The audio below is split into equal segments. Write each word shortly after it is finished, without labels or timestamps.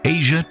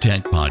Asia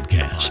Tech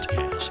Podcast.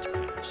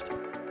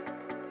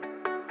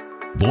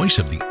 Voice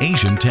of the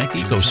Asian tech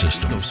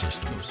ecosystem.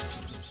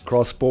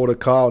 Cross-border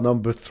Carl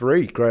number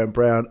 3, Graham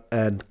Brown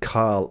and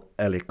Carl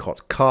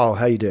Ellicott. Carl,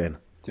 how you doing?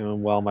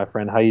 Doing well, my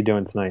friend. How you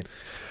doing tonight?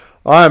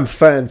 I'm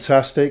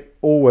fantastic.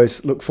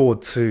 Always look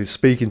forward to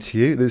speaking to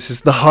you. This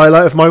is the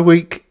highlight of my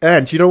week.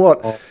 And you know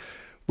what?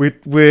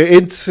 We're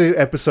into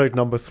episode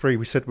number 3.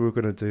 We said we were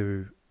going to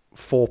do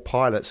 4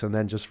 pilots and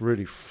then just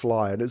really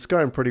fly, and it's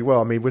going pretty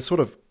well. I mean,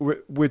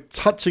 we're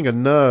touching a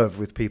nerve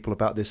with people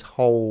about this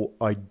whole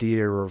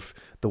idea of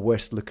the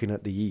West looking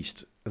at the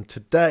East. And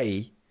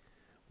today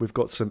we've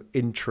got some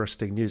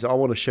interesting news. I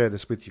want to share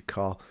this with you,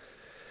 Carl.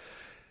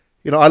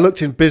 You know, I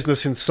looked in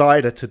Business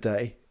Insider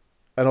today,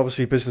 and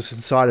obviously Business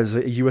Insider is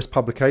a US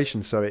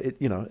publication, so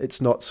it's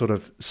not sort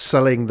of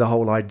selling the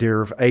whole idea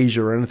of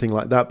Asia or anything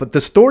like that. But the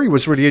story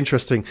was really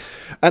interesting.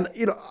 And,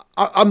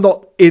 I'm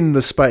not in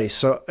the space,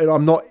 so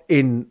I'm not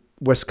in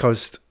West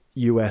Coast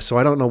US, so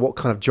I don't know what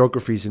kind of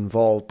geography is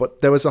involved.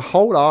 But there was a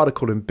whole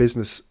article in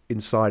Business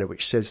Insider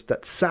which says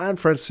that San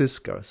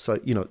Francisco, so,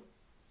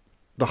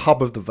 the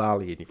hub of the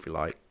valley, if you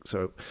like,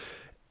 so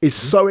is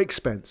so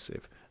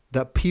expensive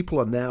that people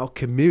are now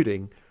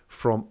commuting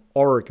from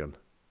Oregon.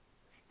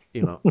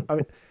 I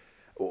mean,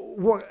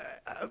 what?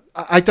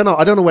 I don't know.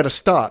 I don't know where to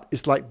start.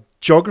 It's like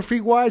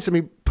geography-wise. I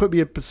mean, put me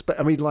in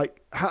perspective. I mean,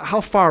 like,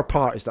 how far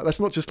apart is that? That's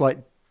not just like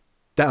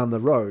down the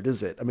road,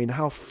 is it? I mean,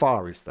 how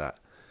far is that?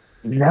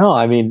 No,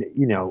 I mean,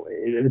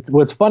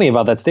 what's funny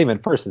about that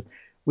statement first is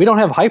we don't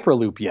have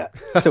Hyperloop yet.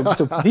 So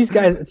these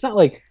guys, it's not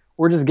like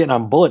we're just getting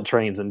on bullet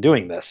trains and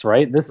doing this,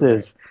 right? This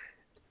is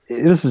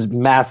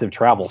massive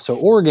travel. So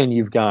Oregon,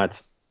 you've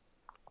got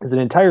is an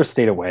entire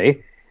state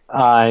away.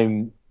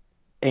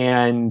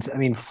 And I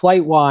mean,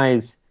 flight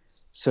wise,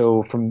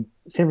 so from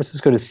San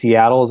Francisco to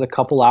Seattle is a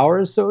couple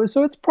hours. So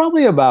it's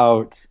probably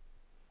about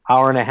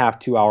hour and a half,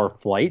 2 hour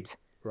flight,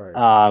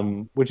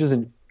 right. Which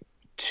isn't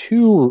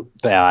too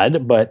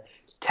bad, but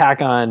tack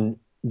on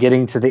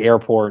getting to the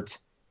airport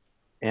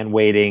and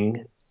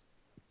waiting,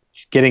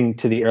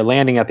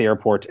 landing at the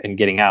airport and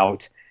getting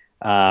out.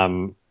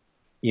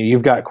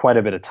 You've got quite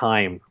a bit of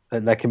time.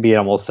 That can be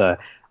almost a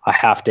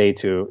half day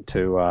to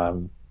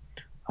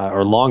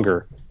or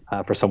longer.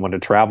 For someone to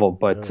travel.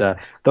 But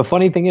the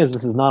funny thing is,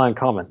 this is not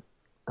uncommon,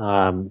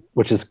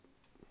 which is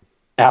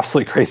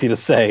absolutely crazy to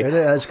say. It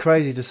is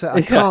crazy to say.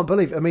 I can't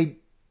believe. I mean,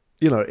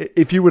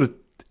 if you were to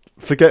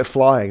forget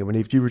flying, I mean,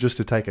 if you were just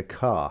to take a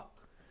car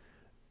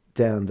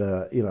down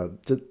the,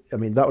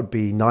 that would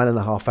be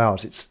 9.5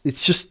 hours.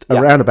 It's just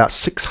around about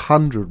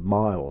 600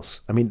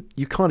 miles. I mean,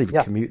 you can't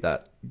even commute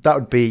that. That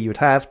would be, you'd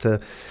have to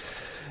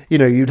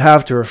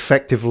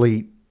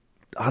effectively,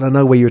 I don't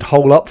know where you'd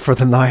hole up for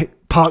the night.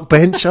 Park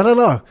bench, I don't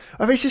know.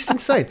 I mean, it's just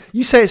insane.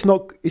 You say it's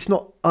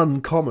not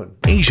uncommon.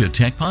 Asia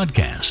Tech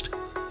Podcast.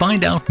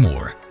 Find out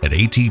more at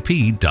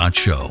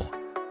atp.show.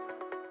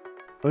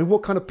 I mean,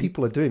 what kind of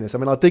people are doing this? I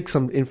mean, I'll dig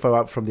some info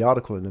out from the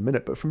article in a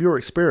minute, but from your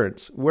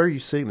experience, where are you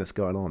seeing this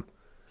going on?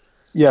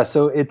 Yeah,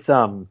 so it's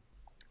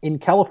in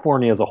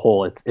California as a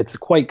whole, it's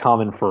quite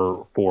common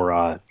for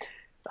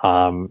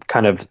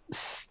kind of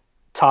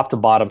top to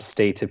bottom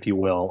state, if you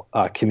will,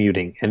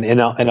 commuting,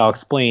 and I'll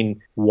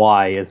explain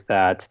why. Is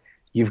that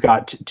you've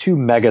got 2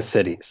 mega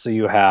cities. So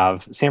you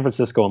have San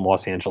Francisco and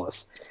Los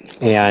Angeles.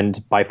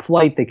 And by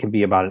flight, they can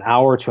be about an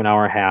hour to an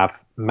hour and a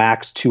half,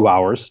 max 2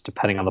 hours,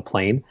 depending on the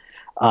plane,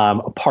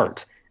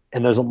 apart.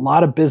 And there's a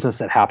lot of business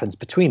that happens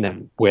between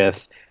them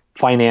with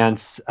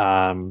finance,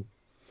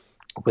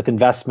 with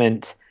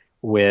investment,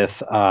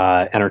 with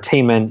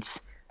entertainment,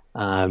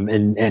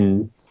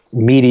 and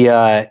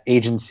media,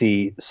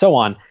 agency, so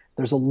on.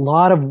 There's a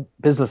lot of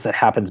business that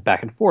happens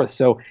back and forth.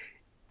 So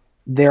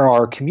there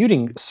are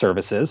commuting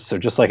services. So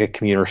just like a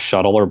commuter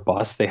shuttle or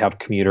bus, they have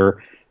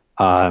commuter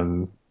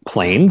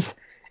planes.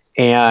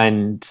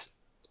 And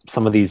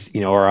some of these,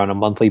 are on a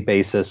monthly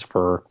basis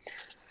for,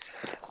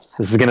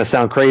 this is going to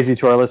sound crazy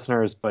to our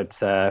listeners, but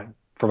for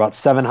about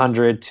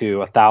 700 to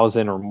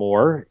 1,000 or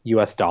more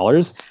US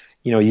dollars,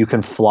 you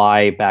can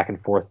fly back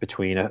and forth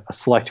between a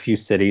select few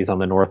cities on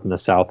the north and the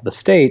south of the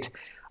state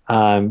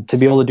to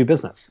be able to do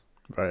business.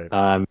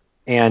 Right.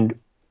 And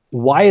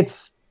why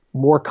it's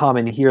more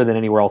common here than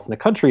anywhere else in the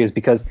country is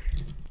because,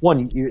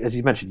 one, as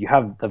you mentioned, you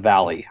have the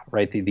valley,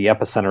 right? The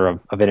epicenter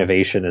of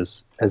innovation,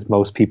 as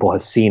most people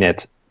have seen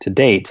it to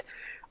date,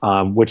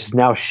 which is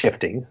now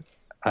shifting,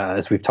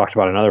 as we've talked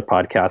about in other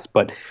podcasts.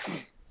 But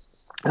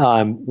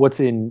what's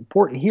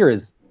important here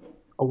is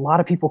a lot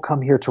of people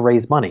come here to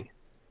raise money.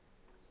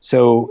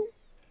 So,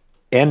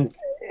 and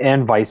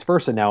vice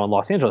versa now in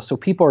Los Angeles. So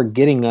people are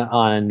getting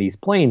on these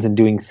planes and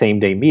doing same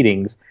day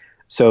meetings,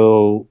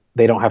 so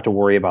they don't have to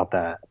worry about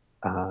that.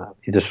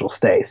 Additional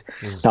stays.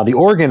 Now, the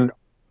Oregon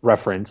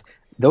reference,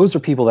 those are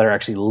people that are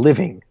actually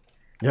living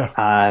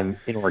in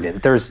Oregon.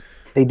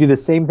 They do the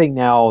same thing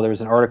now.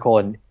 There's an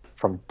article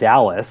from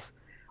Dallas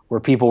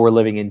where people were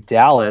living in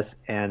Dallas,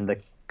 and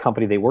the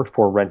company they worked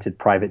for rented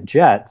private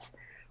jets,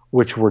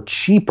 which were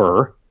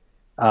cheaper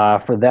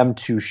for them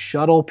to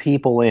shuttle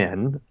people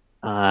in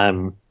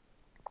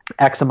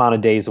X amount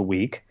of days a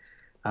week,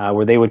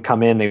 where they would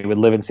come in, they would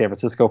live in San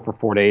Francisco for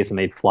 4 days, and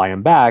they'd fly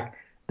them back,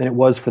 than it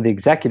was for the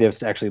executives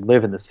to actually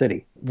live in the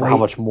city, for how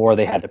much more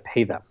they had to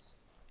pay them.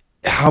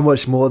 How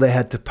much more they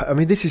had to pay. I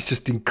mean, this is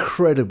just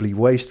incredibly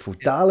wasteful.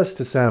 Yeah. Dallas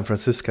to San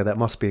Francisco, that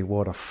must be,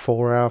 what, a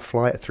 4-hour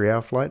flight, a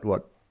 3-hour flight?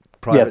 What?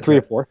 Private 3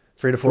 to 4.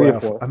 3 to 4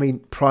 hours. I mean,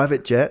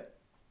 private jet.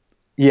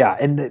 Yeah,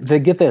 and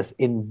get this,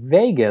 in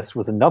Vegas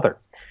was another,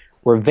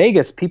 where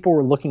Vegas, people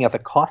were looking at the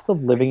cost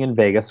of living in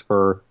Vegas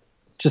for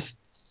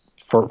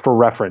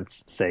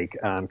reference sake,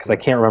 because I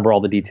can't remember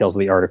all the details of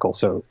the article,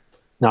 so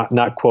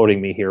not quoting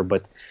me here,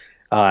 but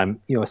a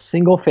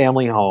single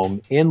family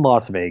home in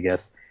Las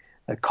Vegas,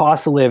 the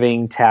cost of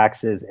living,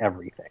 taxes,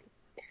 everything,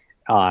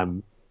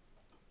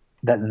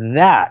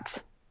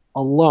 that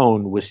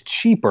alone was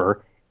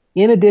cheaper,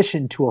 in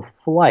addition to a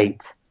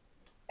flight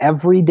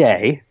every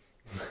day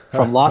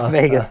from Las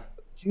Vegas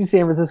to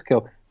San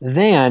Francisco,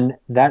 than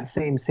that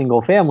same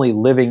single family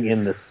living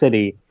in the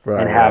city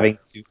and having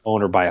to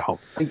own or buy a home.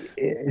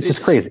 It's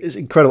just crazy. It's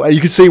incredible. And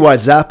you can see why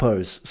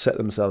Zappos set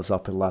themselves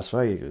up in Las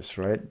Vegas,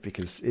 right?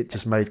 Because it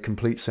just made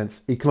complete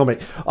sense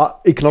economically.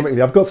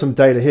 I've got some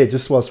data here,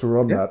 just whilst we're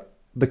on that.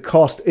 The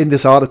cost in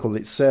this article,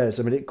 it says,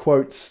 I mean, it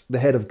quotes the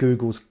head of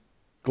Google's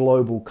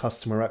global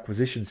customer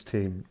acquisitions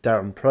team,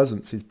 Darren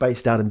Presence, who's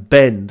based out in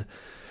Bend.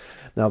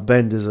 Now,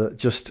 Bend is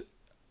just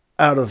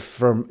a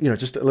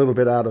little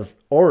bit out of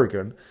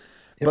Oregon.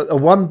 But a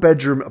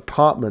 1-bedroom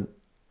apartment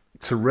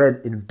to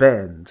rent in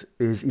Bend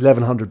is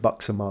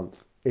 $1,100 a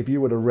month. If you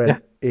were to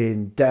rent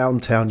in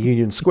downtown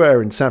Union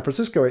Square in San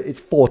Francisco, it's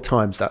 4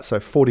 times that, so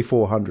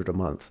 $4,400 a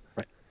month.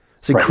 Right.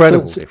 It's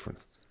incredible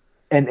difference.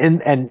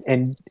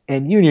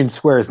 And Union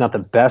Square is not the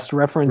best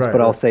reference, but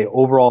I'll say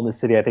overall in the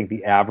city, I think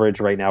the average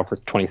right now for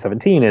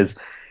 2017 is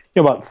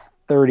about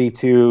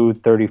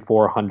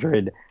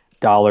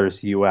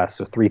 $3,400 US,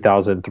 so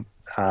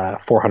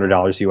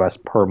 $3,400 US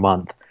per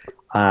month.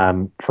 For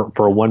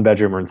a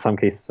 1-bedroom, or in some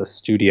cases a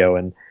studio,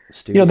 and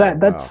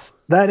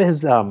that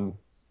is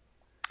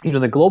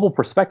the global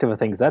perspective of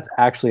things, that's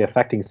actually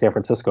affecting San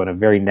Francisco in a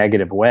very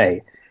negative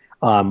way,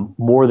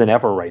 more than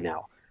ever right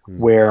now,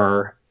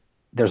 where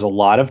there's a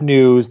lot of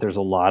news, there's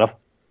a lot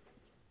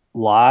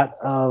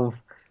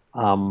of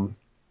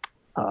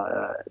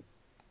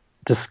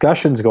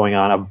discussions going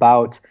on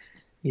about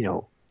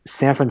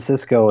San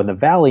Francisco and the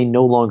Valley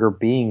no longer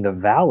being the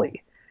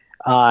Valley.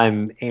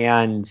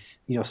 And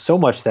so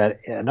much that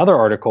another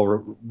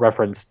article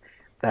referenced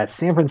that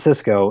San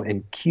Francisco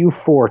in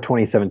Q4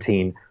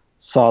 2017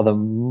 saw the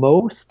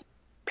most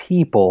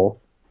people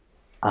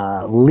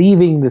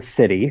leaving the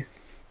city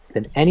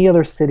than any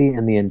other city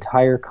in the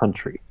entire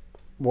country.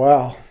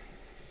 Wow.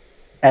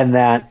 And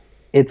that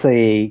it's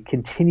a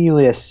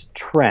continuous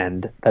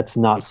trend that's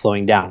not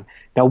slowing down.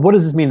 Now, what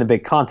does this mean in the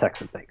big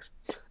context of things?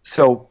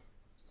 So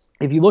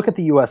if you look at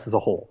the U.S. as a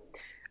whole,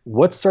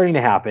 what's starting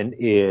to happen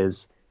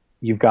is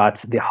you've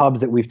got the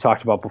hubs that we've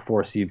talked about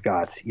before. So you've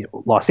got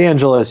Los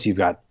Angeles, you've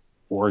got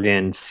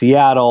Oregon,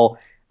 Seattle,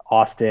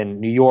 Austin,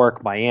 New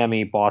York,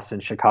 Miami,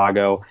 Boston,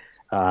 Chicago,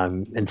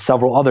 and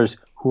several others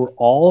who are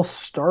all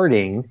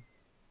starting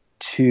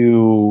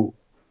to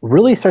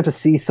really start to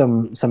see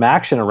some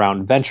action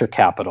around venture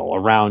capital,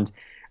 around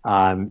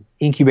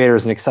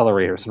incubators and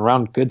accelerators, and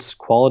around good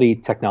quality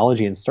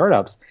technology and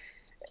startups.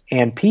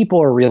 And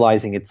people are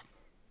realizing it's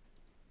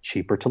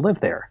cheaper to live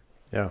there.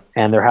 Yeah.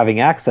 And they're having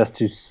access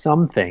to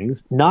some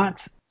things,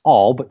 not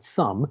all, but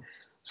some.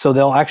 So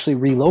they'll actually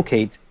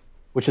relocate,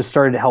 which has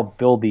started to help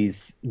build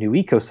these new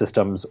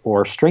ecosystems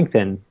or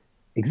strengthen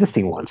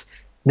existing ones.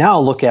 Now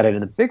look at it in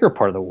the bigger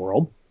part of the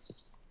world.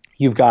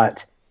 You've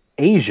got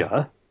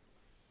Asia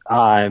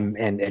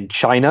and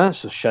China.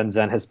 So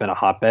Shenzhen has been a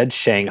hotbed.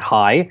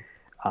 Shanghai,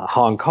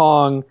 Hong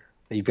Kong.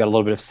 You've got a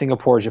little bit of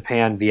Singapore,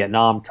 Japan,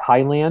 Vietnam,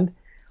 Thailand,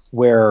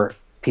 where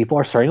people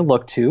are starting to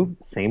look to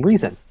same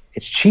reason.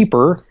 It's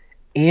cheaper.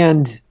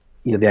 And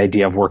the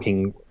idea of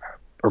working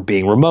or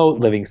being remote,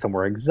 living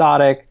somewhere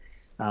exotic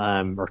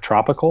or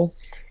tropical,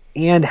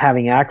 and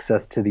having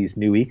access to these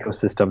new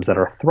ecosystems that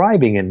are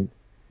thriving and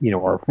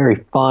are very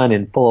fun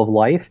and full of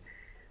life,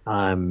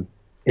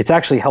 it's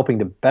actually helping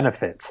to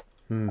benefit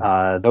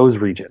those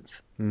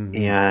regions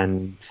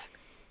and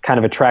kind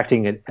of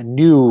attracting a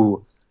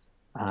new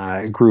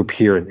group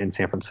here in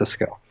San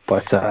Francisco.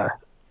 But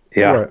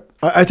yeah. Right.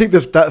 I think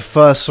that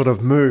first sort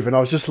of move, and I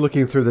was just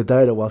looking through the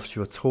data whilst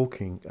you were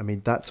talking, I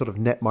mean, that sort of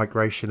net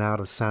migration out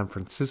of San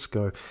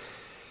Francisco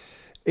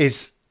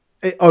it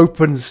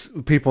opens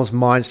people's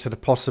minds to the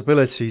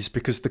possibilities,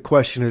 because the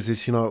question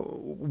is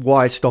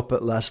why stop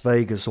at Las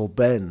Vegas or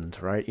Bend,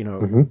 right?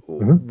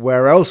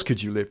 Where else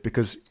could you live?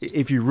 Because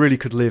if you really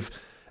could live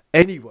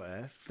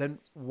anywhere, then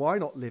why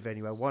not live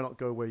anywhere? Why not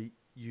go where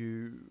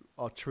you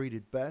are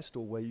treated best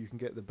or where you can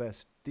get the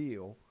best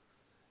deal?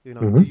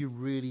 Do you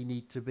really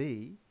need to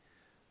be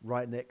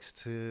right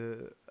next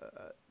to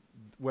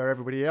where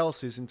everybody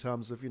else is in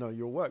terms of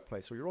your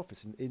workplace or your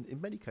office? In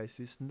many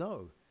cases,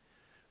 no.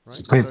 Right.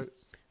 So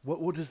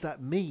what does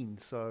that mean?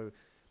 So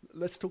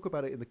let's talk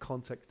about it in the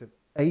context of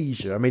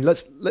Asia. I mean,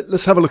 let's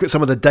have a look at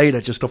some of the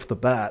data just off the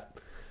bat.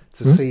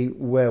 to see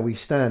where we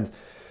stand.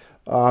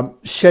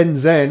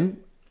 Shenzhen,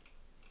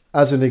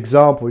 as an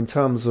example, in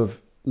terms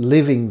of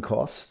living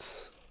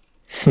costs,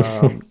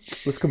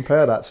 let's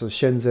compare that to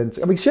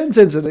Shenzhen. I mean,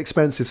 Shenzhen's an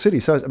expensive city,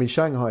 so I mean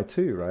Shanghai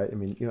too, right? I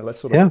mean, let's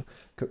sort of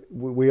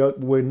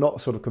we're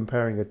not sort of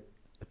comparing a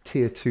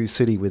tier 2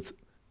 city with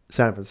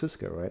San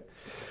Francisco, right?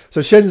 So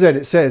Shenzhen,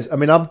 it says, I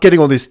mean, I'm getting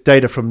all this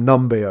data from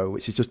Numbeo,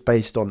 which is just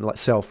based on like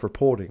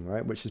self-reporting,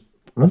 right? Which is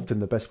often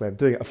the best way of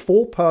doing it. A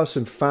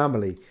 4-person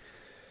family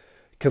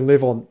can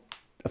live on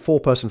a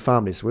 4-person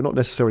family. So we're not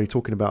necessarily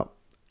talking about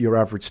your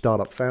average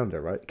startup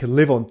founder, right? Can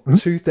live on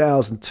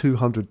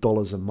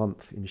 $2,200 a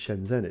month in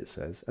Shenzhen, it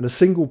says. And a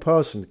single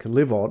person can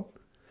live on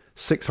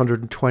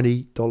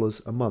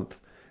 $620 a month.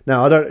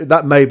 Now,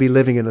 that may be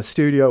living in a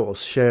studio or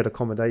shared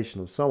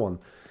accommodation or so on.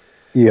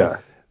 Yeah.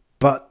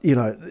 But,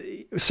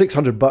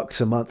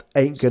 $600 a month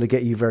ain't going to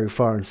get you very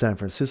far in San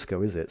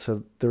Francisco, is it?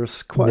 So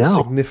there's quite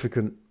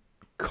significant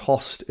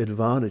cost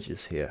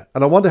advantages here.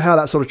 And I wonder how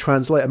that sort of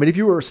translates. I mean, if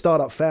you were a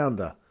startup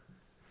founder,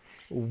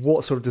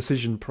 what sort of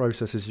decision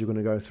processes you're going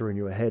to go through in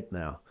your head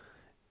now?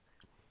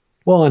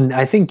 Well, and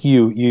I think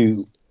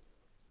you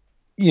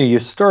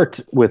start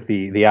with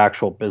the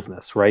actual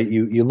business, right?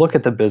 You look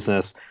at the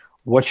business,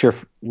 what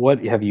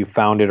have you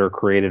founded or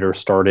created or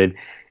started,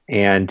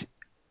 and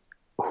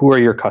who are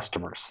your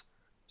customers?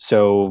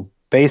 So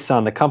based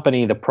on the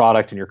company, the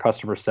product, and your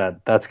customer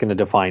set, that's going to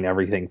define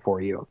everything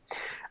for you.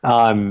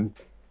 And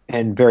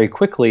very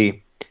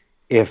quickly,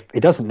 if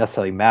it doesn't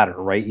necessarily matter,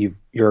 right?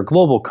 You're a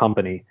global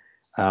company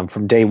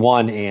from day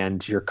one,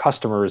 and your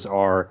customers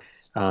are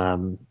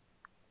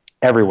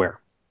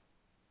everywhere.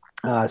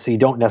 So you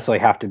don't necessarily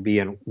have to be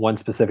in one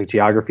specific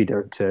geography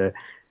to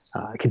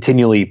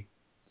continually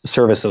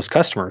service those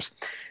customers.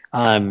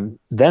 Then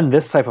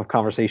this type of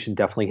conversation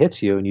definitely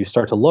hits you, and you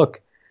start to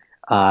look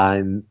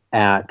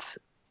at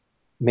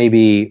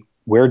maybe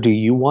where do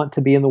you want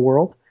to be in the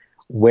world?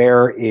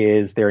 Where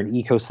is there an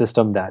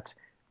ecosystem that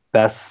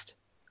best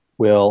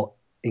will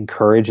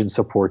encourage and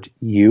support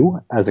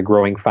you as a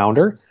growing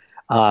founder?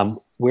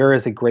 Where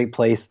is a great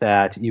place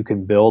that you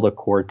can build a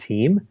core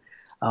team?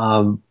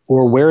 Or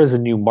where is a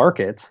new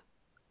market,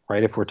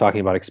 right? If we're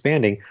talking about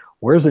expanding,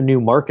 where's a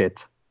new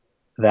market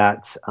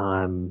that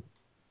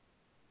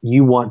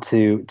you want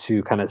to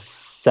kind of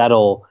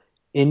settle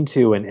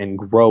into and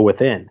grow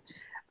within?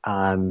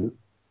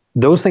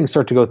 Those things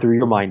start to go through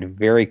your mind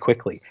very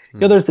quickly.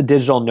 There's the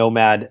digital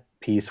nomad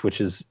piece, which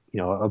is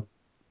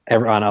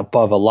on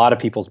above a lot of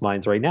people's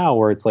minds right now,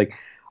 where it's like,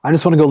 I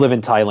just want to go live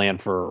in Thailand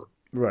for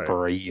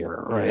a year,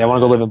 right? I want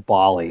to go live in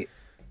Bali.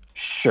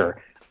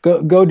 Sure,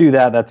 go do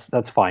that.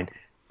 That's fine.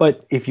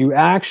 But if you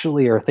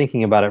actually are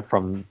thinking about it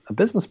from a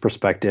business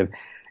perspective,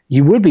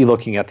 you would be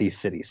looking at these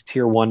cities,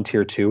 tier 1,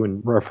 tier 2,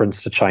 in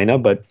reference to China,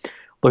 but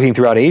looking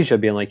throughout Asia,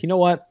 being like, you know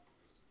what?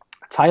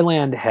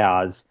 Thailand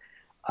has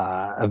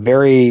a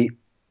very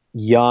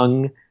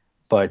young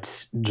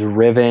but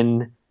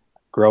driven,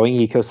 growing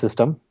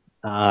ecosystem,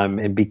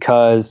 and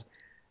because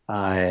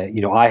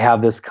I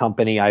have this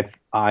company, I've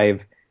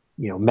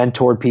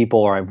mentored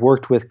people, or I've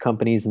worked with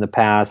companies in the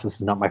past. This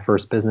is not my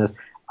first business.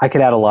 I could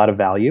add a lot of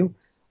value.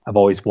 I've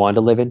always wanted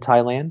to live in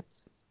Thailand.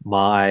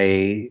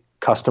 My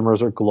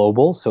customers are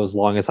global, so as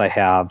long as I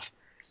have,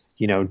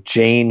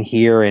 Jane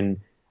here and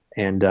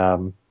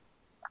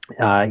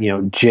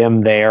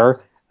Jim there,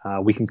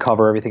 we can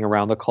cover everything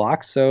around the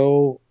clock.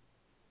 So,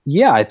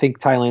 yeah, I think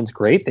Thailand's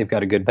great. They've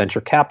got a good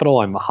venture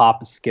capital. I'm a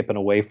hop skipping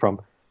away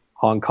from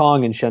Hong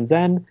Kong and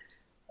Shenzhen.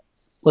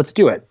 Let's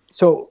do it.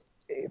 So,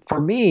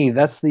 for me,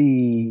 that's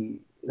the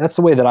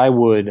way that I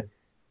would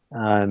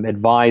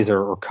advise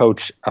or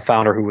coach a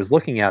founder who was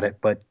looking at it.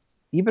 But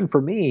even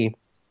for me,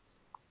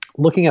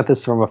 looking at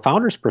this from a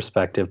founder's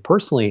perspective,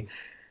 personally,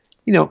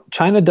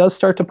 China does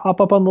start to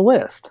pop up on the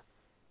list.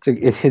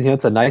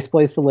 It's a nice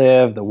place to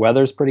live. The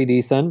weather's pretty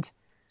decent,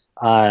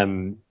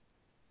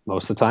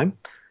 most of the time,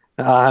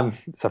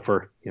 except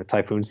for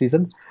typhoon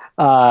season.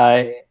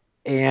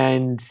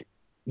 And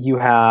you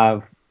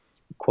have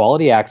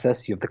quality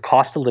access. You have the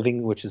cost of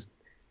living, which is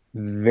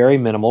very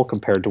minimal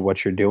compared to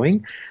what you're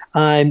doing,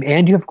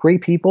 and you have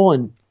great people.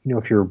 And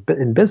if you're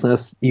in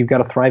business, you've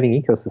got a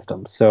thriving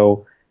ecosystem.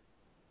 So,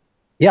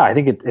 yeah, I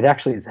think it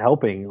actually is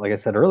helping, like I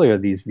said earlier,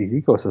 these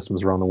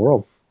ecosystems around the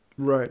world.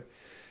 Right.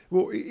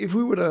 Well, if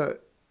we were to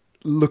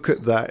look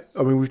at that,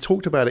 I mean, we've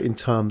talked about it in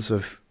terms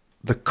of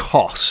the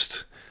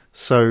cost.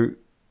 So,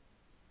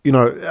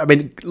 I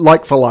mean,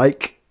 like for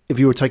like, if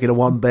you were taking a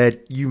one bed,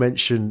 you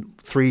mentioned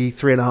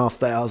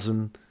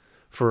 $3,500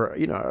 for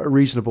a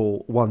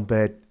reasonable one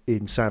bed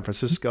in San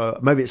Francisco.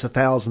 Maybe it's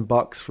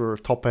 $1,000 for a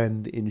top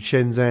end in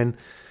Shenzhen.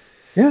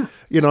 Yeah.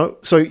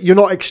 So you're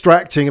not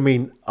extracting, I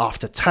mean,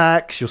 after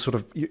tax,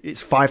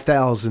 it's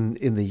 5,000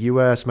 in the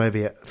US,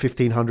 maybe at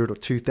 1,500 or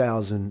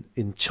 2,000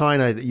 in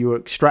China that you're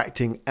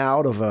extracting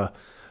out of a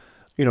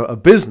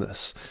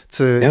business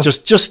to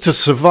just to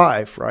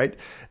survive, right?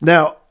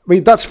 Now, I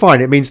mean, that's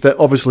fine. It means that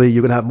obviously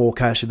you're going to have more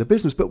cash in the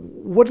business, but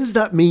what does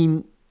that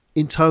mean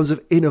in terms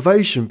of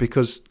innovation?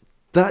 Because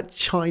that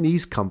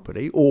Chinese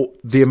company or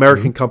the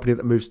American company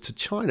that moves to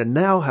China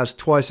now has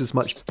twice as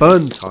much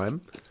burn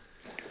time,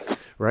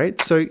 right?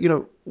 So, you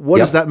know, what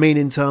does that mean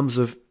in terms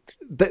of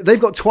they've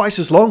got twice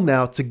as long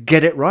now to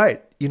get it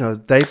right? You know,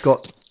 they've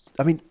got,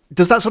 I mean,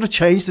 does that sort of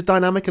change the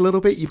dynamic a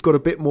little bit? You've got a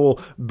bit more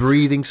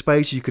breathing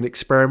space. You can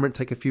experiment,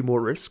 take a few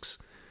more risks.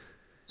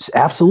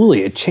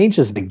 Absolutely. It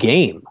changes the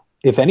game,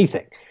 if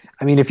anything.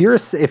 I mean, if you're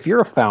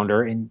a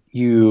founder and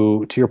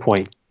you, to your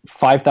point,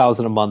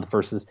 5,000 a month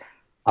versus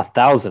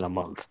 1,000 a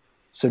month.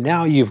 So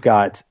now you've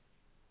got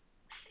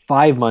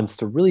 5 months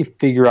to really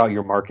figure out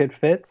your market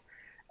fit,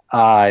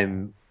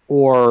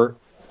 or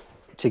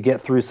to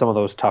get through some of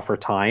those tougher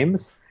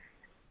times.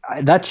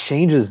 That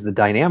changes the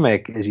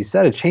dynamic. As you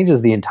said, it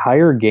changes the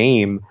entire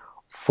game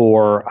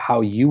for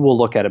how you will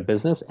look at a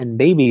business and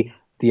maybe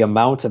the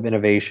amount of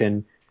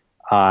innovation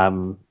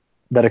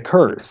that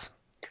occurs,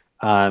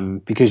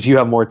 because you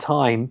have more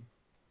time.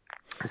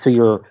 So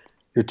you're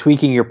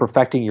tweaking, you're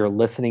perfecting, you're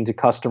listening to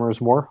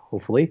customers more.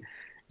 Hopefully,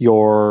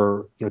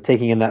 you're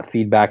taking in that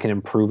feedback and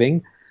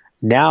improving.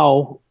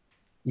 Now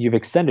you've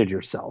extended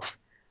yourself.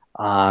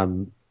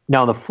 Now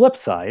on the flip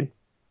side,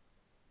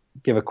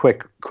 give a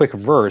quick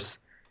verse.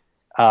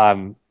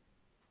 That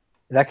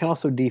can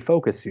also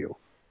defocus you.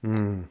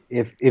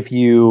 If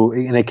you,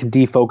 and it can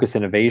defocus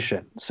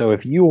innovation. So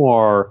if you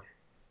are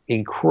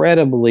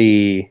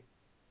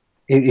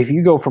if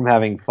you go from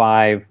having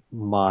 1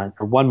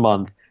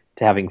 month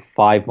to having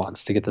 5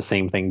 months to get the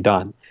same thing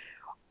done,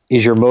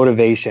 is your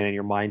motivation and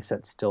your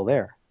mindset still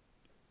there?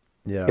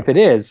 Yeah. If it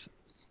is,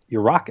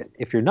 you're rocking.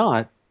 If you're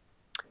not,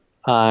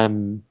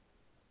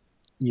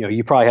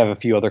 you probably have a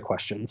few other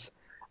questions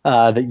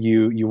that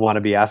you want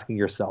to be asking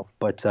yourself.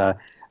 But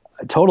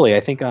totally,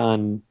 I think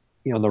on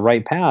the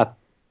right path,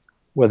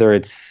 whether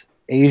it's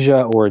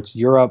Asia or it's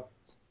Europe,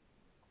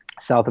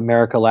 South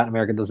America, Latin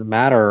America, doesn't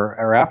matter,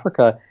 or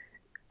Africa,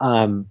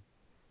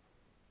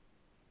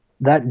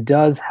 that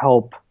does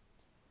help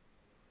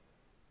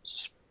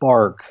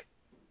spark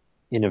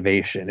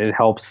innovation. It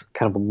helps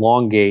kind of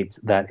elongate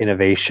that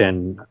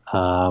innovation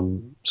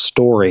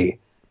story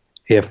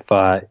if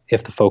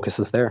the focus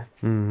is there.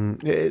 I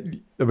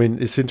mean,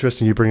 it's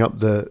interesting you bring up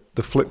the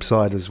flip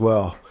side as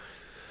well.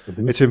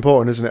 It's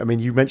important, isn't it? I mean,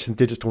 you mentioned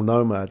digital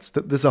nomads.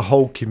 There's a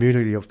whole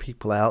community of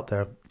people out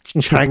there.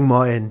 Chiang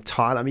Mai in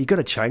Thailand. I mean, you go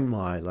to Chiang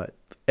Mai, like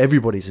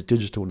everybody's a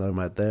digital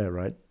nomad there,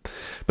 right?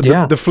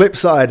 But the flip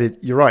side,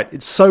 you're right.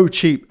 It's so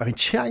cheap. I mean,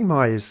 Chiang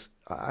Mai is,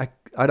 I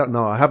don't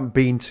know. I haven't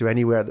been to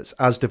anywhere that's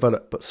as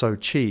developed but so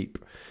cheap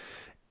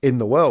in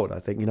the world, I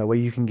think, where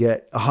you can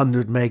get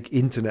 100 meg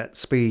internet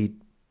speed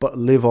but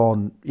live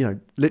on,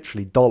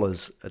 literally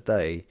dollars a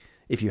day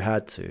if you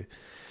had to.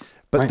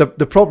 But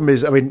the problem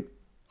is, I mean,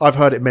 I've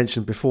heard it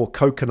mentioned before,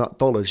 coconut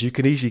dollars. You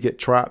can easily get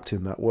trapped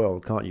in that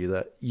world, can't you?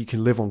 That you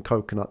can live on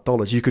coconut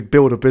dollars. You could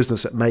build a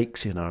business that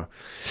makes,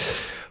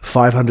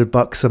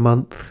 $500 a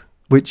month,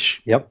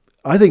 which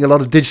I think a lot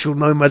of digital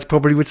nomads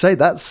probably would say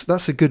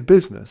that's a good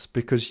business,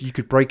 because you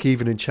could break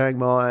even in Chiang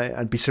Mai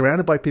and be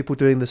surrounded by people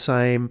doing the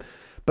same,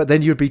 but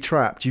then you'd be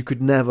trapped. You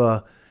could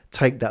never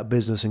take that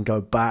business and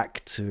go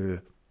back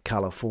to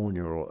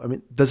California, I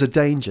mean, there's a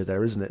danger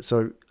there, isn't it?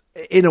 So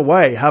in a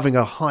way, having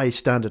a high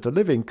standard of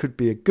living could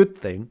be a good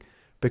thing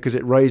because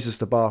it raises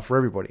the bar for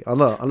everybody.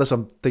 Unless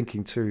I'm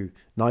thinking too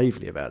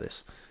naively about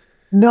this.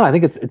 No, I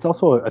think it's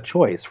also a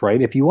choice,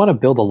 right? If you want to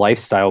build a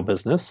lifestyle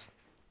business,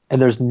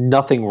 and there's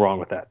nothing wrong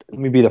with that. Let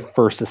me be the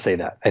first to say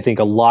that. I think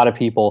a lot of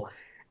people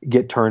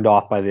get turned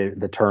off by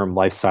the term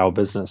lifestyle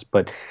business,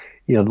 but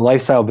the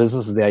lifestyle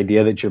business is the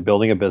idea that you're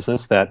building a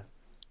business that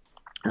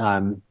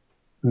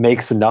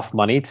makes enough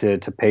money to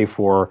pay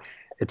for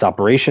its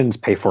operations,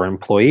 pay for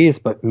employees,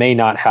 but may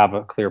not have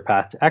a clear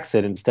path to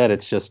exit. Instead,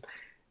 it's just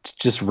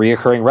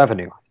reoccurring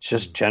revenue. It's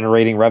just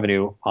generating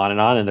revenue on,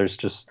 and there's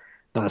just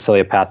not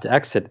necessarily a path to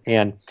exit.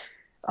 And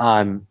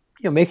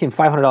making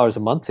 $500 a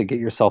month to get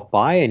yourself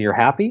by and you're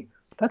happy,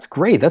 that's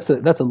great. That's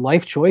a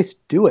life choice.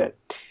 Do it.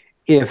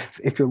 If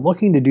you're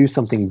looking to do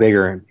something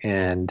bigger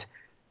and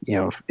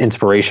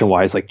inspiration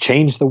wise, like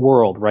change the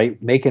world,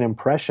 right? Make an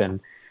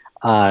impression.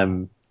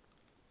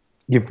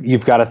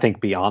 You've got to think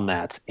beyond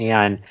that.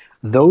 And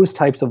those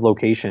types of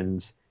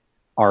locations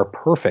are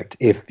perfect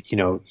if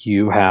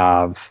you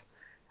have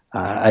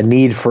a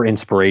need for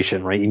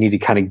inspiration, right? You need to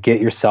kind of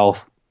get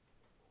yourself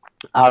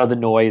out of the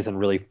noise and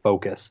really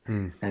focus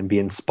and be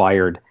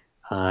inspired.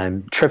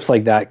 Trips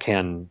like that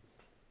can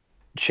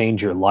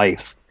change your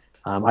life.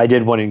 I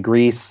did one in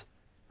Greece.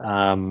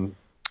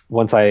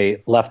 Once I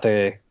left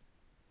the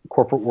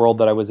corporate world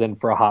that I was in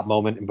for a hot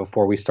moment and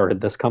before we started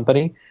this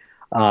company,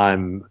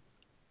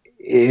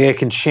 it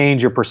can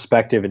change your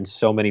perspective in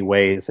so many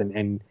ways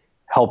and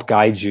help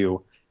guide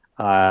you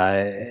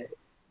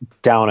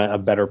down a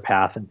better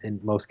path in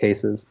most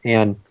cases.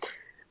 And,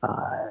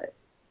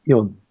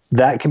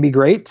 that can be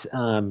great.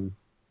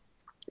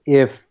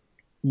 If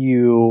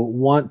you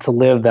want to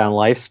live that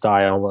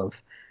lifestyle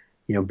of,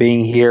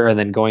 being here and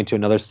then going to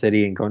another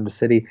city and going to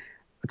city,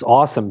 it's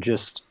awesome.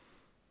 Just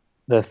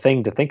the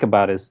thing to think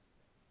about is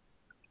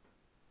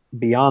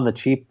beyond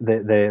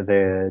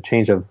the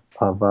change of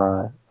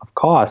of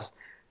cost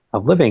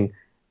of living,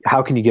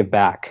 how can you give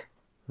back?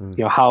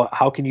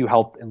 How can you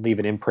help and leave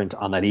an imprint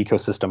on that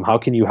ecosystem? How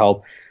can you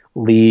help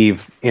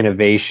leave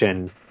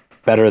innovation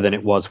better than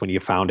it was when you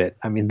found it?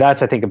 I mean,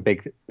 that's, I think, a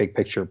big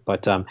picture,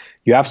 but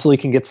you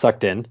absolutely can get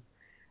sucked in.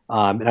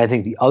 And I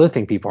think the other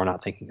thing people are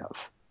not thinking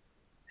of,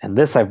 and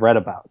this I've read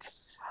about,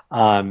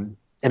 and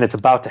it's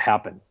about to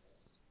happen,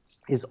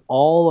 is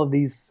all of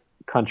these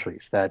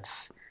countries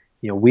that,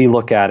 we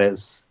look at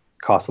as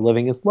cost of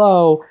living is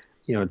low,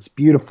 it's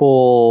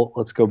beautiful,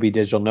 let's go be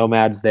digital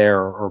nomads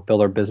there, or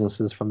build our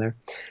businesses from there.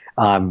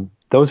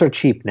 Those are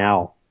cheap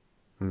now.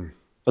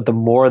 But the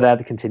more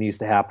that continues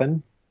to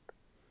happen,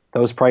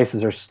 those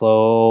prices are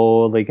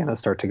slowly going to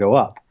start to go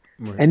up.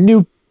 Right. And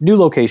new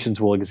locations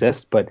will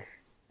exist, but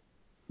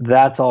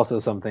that's also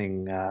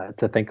something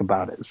to think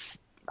about is,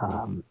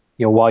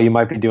 while you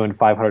might be doing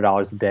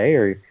 $500 a day,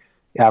 or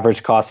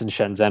average cost in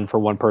Shenzhen for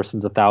one person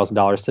is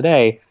 $1,000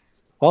 today,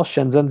 well,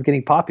 Shenzhen's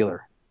getting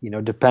popular.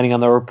 Depending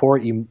on the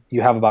report, you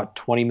have about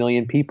 20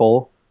 million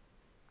people,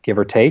 give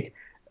or take,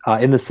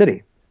 in the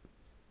city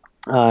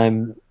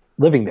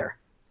living there.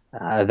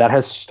 That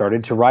has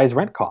started to rise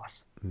rent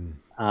costs.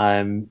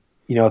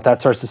 If that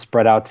starts to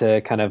spread out to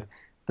kind of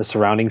the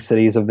surrounding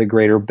cities of the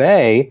Greater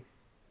Bay,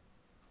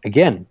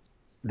 again,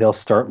 they'll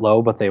start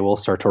low, but they will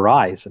start to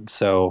rise. And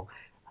so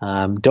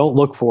don't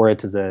look for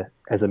it as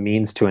a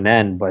means to an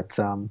end, but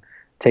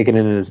take it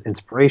in as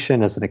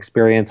inspiration, as an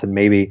experience, and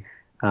maybe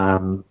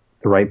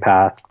the right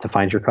path to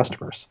find your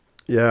customers.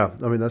 Yeah,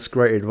 I mean, that's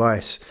great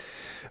advice.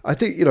 I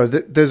think,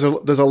 there's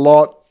a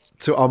lot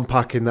to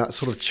unpack in that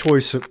sort of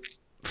choice that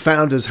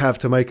founders have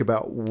to make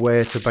about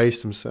where to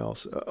base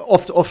themselves.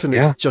 Often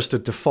it's just a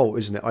default,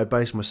 isn't it? I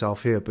base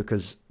myself here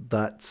because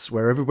that's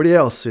where everybody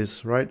else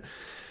is, right?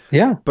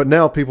 Yeah. But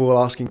now people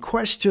are asking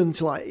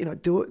questions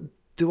like,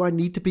 do I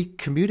need to be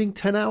commuting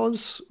 10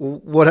 hours or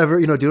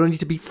whatever? Do I need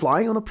to be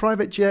flying on a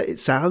private jet? It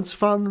sounds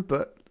fun,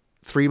 but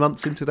 3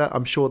 months into that,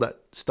 I'm sure that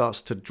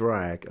starts to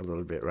drag a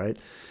little bit, right?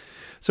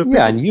 So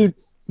and you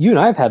and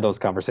I have had those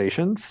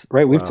conversations,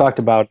 right? We've talked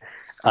about,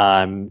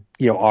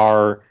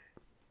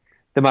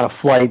 the amount of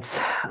flights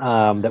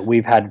that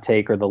we've had to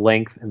take, or the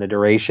length and the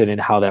duration, and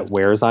how that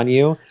wears on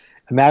you.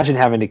 Imagine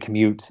having to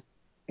commute,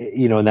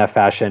 in that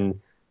fashion.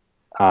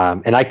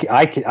 And I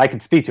can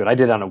speak to it. I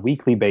did it on a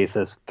weekly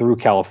basis through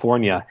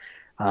California.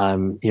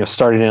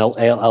 Started in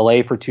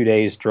LA for 2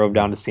 days, drove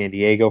down to San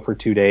Diego for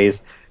 2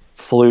 days,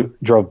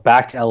 drove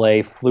back to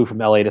LA, flew from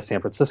LA to San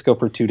Francisco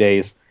for 2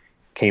 days,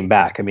 came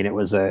back. I mean, it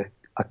was a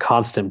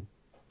constant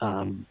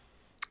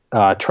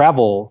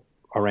travel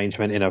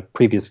arrangement in a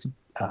previous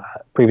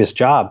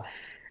job.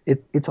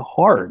 It's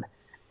hard.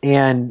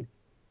 And,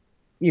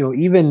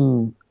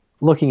 even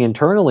looking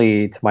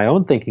internally to my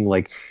own thinking,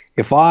 like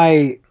if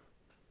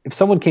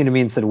someone came to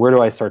me and said, where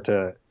do I start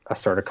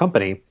a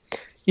company?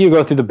 You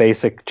go through the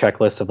basic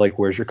checklist of like,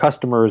 where's your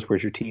customers,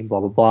 where's your team,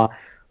 blah, blah, blah.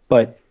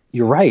 But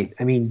you're right.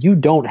 I mean, you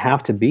don't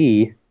have to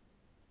be,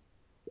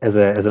 as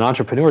an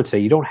entrepreneur today,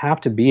 you don't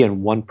have to be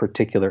in one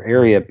particular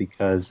area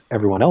because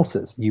everyone else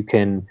is. You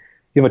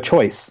have a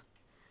choice.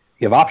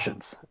 You have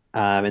options.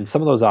 And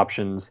some of those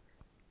options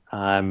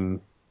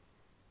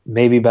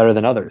may be better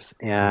than others.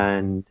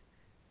 And,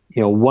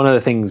 one of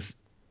the things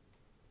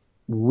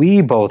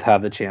we both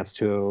have the chance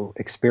to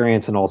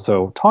experience and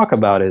also talk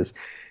about is,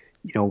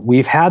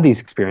 we've had these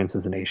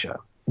experiences in Asia.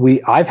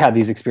 I've had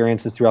these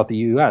experiences throughout the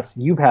US.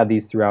 You've had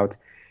these throughout,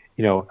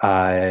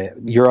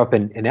 Europe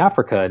and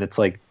Africa. And it's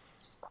like,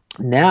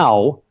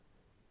 now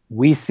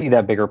we see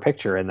that bigger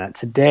picture, and that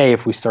today,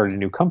 if we started a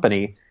new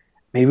company,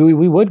 maybe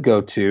we would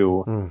go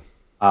to,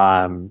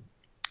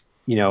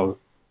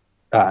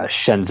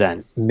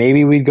 Shenzhen.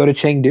 Maybe we'd go to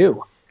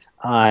Chengdu.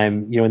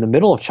 In the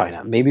middle of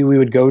China. Maybe we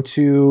would go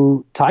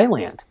to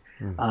Thailand.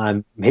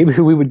 Maybe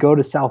we would go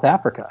to South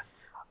Africa.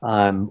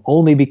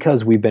 Only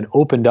because we've been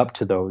opened up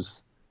to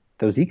those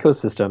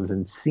ecosystems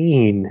and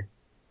seen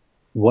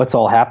what's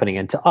all happening.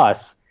 And to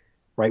us,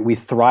 right, we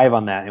thrive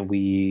on that, and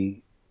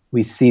we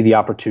see the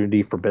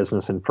opportunity for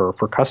business and for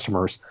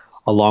customers,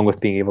 along with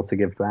being able to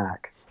give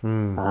back.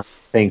 I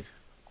think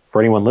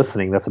for anyone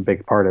listening, that's a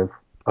big part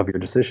of your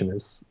decision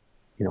is,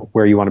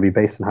 where you want to be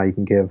based and how you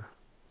can give.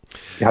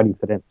 How do you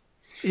fit in?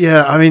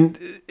 Yeah, I mean,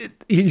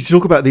 you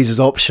talk about these as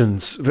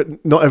options,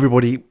 but not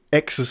everybody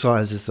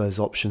exercises those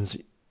options,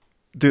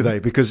 do they?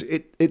 Because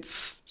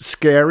it's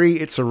scary,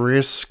 it's a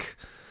risk.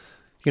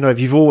 If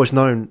you've always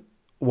known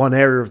one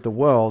area of the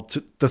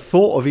world, the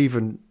thought of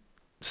even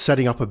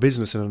setting up a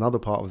business in another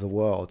part of the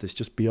world is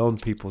just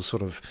beyond people's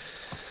sort of,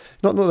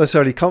 not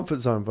necessarily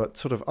comfort zone, but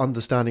sort of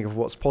understanding of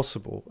what's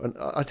possible. And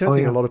I don't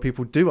think a lot of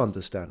people do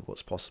understand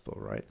what's possible,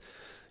 right?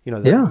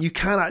 You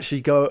can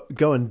actually go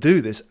and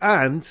do this.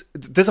 And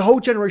there's a whole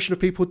generation of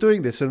people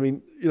doing this. I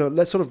mean,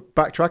 let's sort of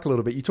backtrack a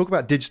little bit. You talk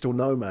about digital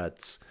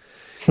nomads.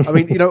 I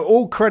mean,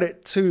 all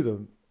credit to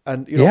them.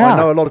 And, I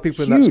know a lot of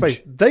people in that space,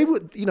 they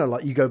would,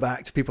 like you go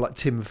back to people like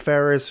Tim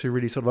Ferriss, who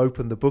really sort of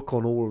opened the book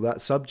on all of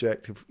that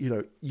subject of,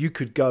 you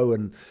could go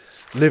and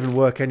live and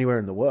work anywhere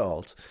in the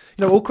world.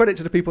 All credit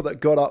to the people that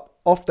got up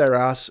off their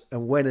ass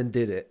and went and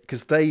did it,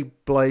 because they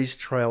blazed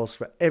trails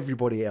for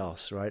everybody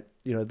else, right?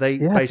 They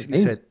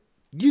basically said,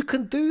 you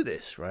can do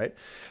this, right?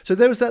 So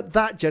there was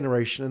that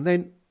generation. And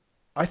then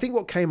I think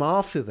what came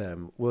after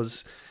them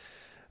was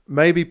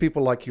maybe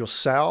people like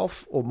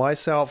yourself or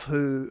myself,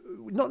 who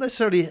not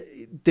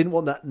necessarily didn't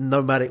want that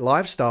nomadic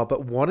lifestyle,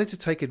 but wanted to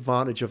take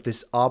advantage of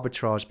this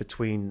arbitrage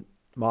between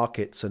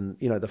markets and,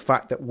 the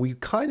fact that we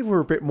kind of were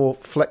a bit more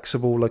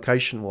flexible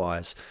location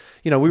wise.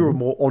 We were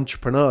more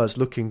entrepreneurs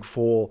looking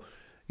for,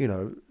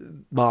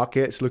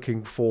 markets,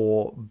 looking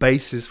for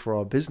bases for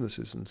our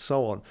businesses and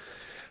so on.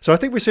 So I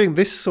think we're seeing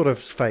this sort of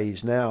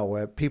phase now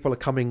where people are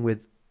coming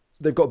with,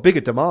 they've got bigger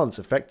demands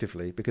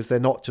effectively, because they're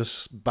not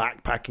just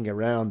backpacking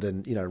around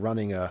and,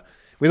 running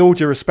with all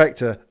due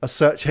respect, a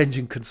search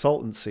engine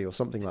consultancy or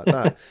something like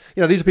that.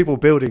 These are people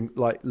building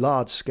like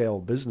large scale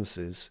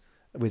businesses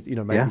with,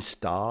 maybe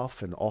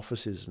staff and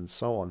offices and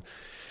so on.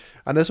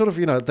 And they're sort of,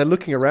 they're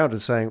looking around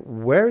and saying,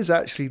 where is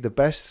actually the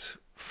best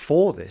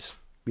for this,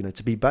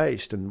 to be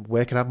based, and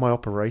where can I have my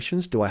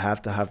operations? Do I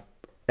have to have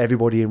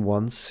everybody in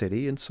one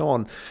city and so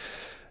on?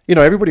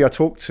 Everybody I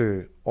talk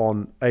to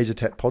on Asia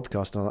Tech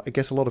podcast, and I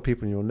guess a lot of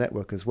people in your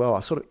network as well,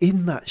 are sort of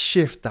in that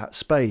shift, that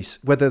space,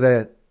 whether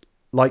they're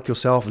like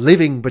yourself,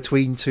 living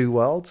between two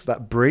worlds,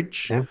 that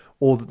bridge,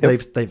 or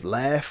they've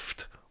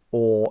left,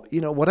 or,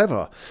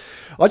 whatever.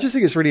 I just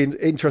think it's really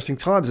interesting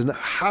times. And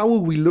how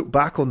will we look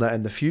back on that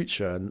in the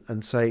future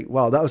and say,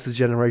 wow, that was the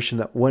generation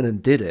that went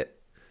and did it?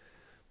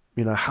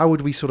 How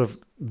would we sort of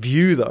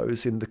view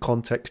those in the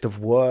context of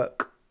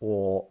work,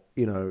 or,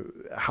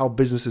 how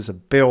businesses are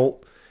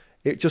built?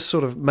 It just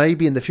sort of,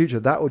 maybe in the future,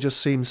 that will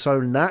just seem so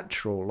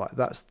natural, like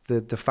that's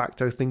the de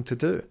facto thing to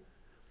do.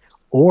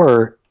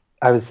 Or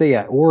I would say,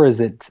 or is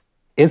it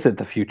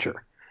the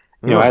future?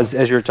 As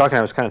you were talking,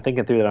 I was kind of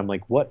thinking through that. I'm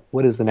like, what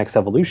is the next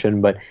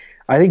evolution? But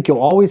I think you'll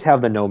always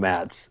have the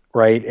nomads,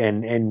 right?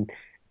 And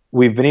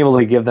we've been able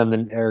to give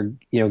them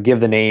give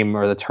the name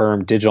or the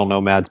term digital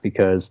nomads,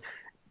 because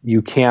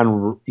you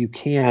can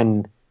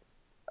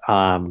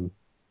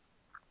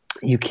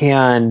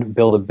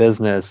build a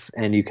business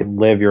and you can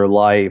live your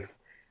life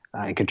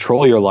and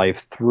control your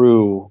life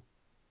through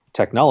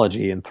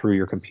technology and through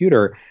your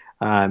computer.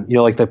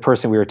 Like the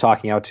person we were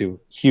talking out to,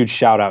 huge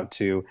shout out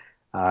to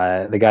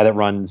the guy that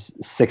runs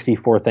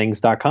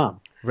 64things.com.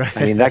 Right.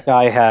 I mean, that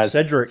guy has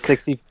Cedric.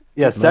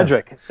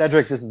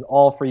 Cedric, this is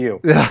all for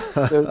you.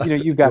 So,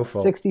 you've got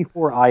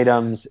 64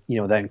 items,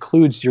 that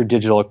includes your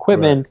digital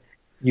equipment. Right.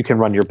 You can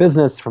run your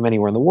business from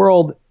anywhere in the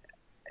world,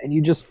 and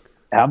you just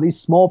have these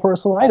small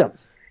personal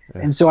items.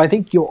 Yeah. And so I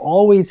think you'll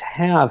always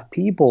have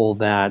people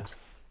that,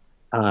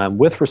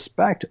 with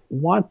respect,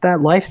 want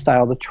that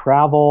lifestyle to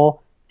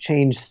travel,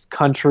 change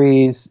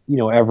countries,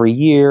 every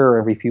year or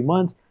every few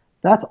months.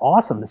 That's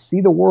awesome to see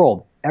the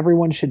world.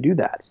 Everyone should do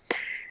that.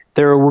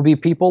 There will be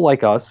people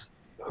like us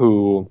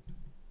who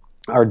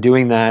are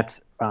doing that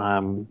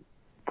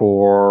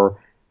for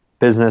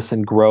business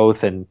and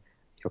growth and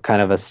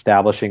kind of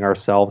establishing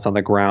ourselves on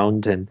the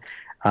ground. And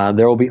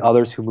there will be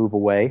others who move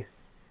away.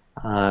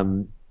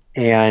 And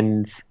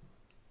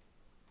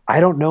I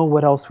don't know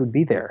what else would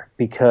be there,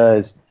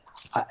 because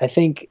I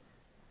think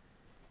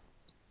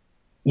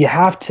you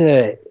have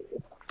to,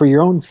 for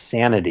your own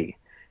sanity,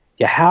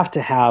 you have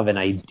to have an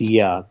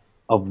idea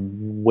of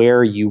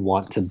where you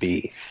want to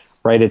be,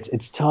 right?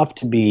 It's tough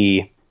to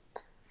be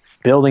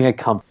building a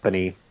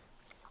company,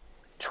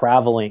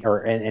 traveling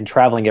and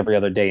traveling every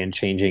other day and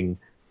changing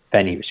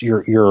venues.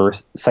 Your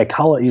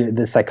psychology,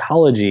 the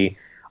psychology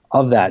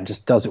of that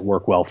just doesn't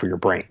work well for your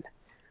brain.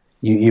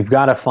 You've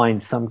got to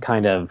find some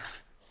kind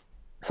of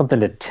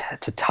something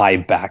to tie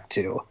back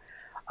to.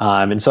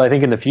 And so I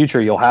think in the future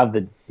you'll have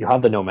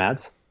the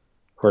nomads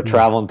who are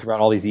traveling throughout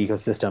all these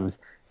ecosystems,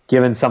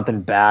 giving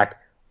something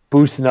back,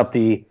 boosting up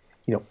the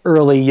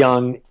early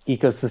young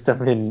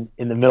ecosystem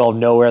in the middle of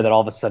nowhere that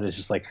all of a sudden is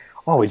just like,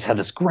 oh, we just had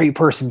this great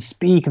person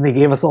speak and they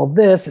gave us all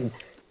this, and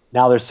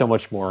now there's so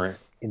much more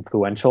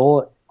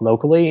influential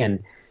locally,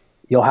 and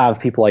you'll have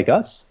people like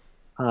us,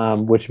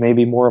 which may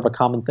be more of a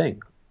common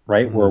thing,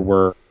 right?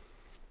 Where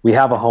we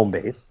have a home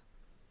base,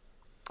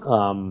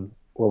 where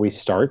we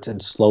start,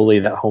 and slowly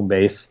that home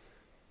base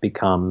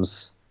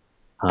becomes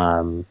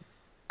kind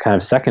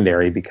of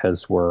secondary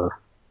because we're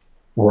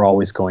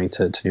always going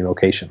to new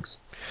locations.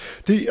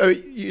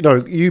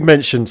 You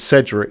mentioned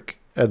Cedric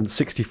and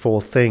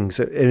 64 Things,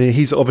 and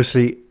he's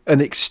obviously an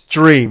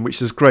extreme,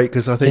 which is great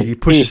because I think he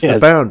pushes the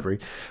boundary.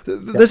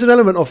 There's an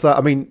element of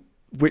that,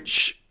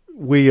 which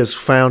we as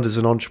founders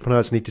and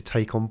entrepreneurs need to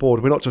take on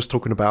board. We're not just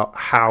talking about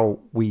how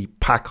we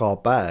pack our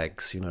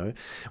bags,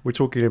 we're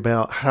talking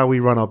about how we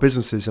run our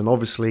businesses. And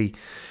obviously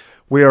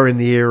we are in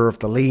the era of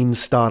the lean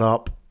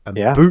startup and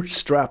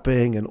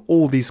bootstrapping and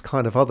all these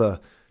kind of other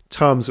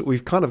terms that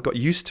we've kind of got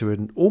used to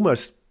and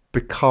almost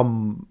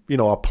become,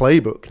 our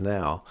playbook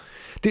now.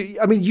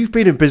 I mean, you've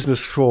been in business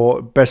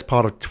for best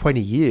part of 20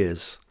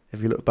 years.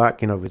 If you look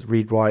back, with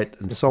Read Write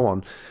and so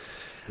on.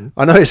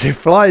 I know it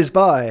flies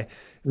by.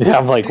 Yeah,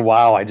 I'm like,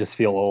 wow, I just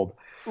feel old.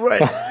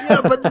 Right.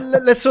 Yeah, but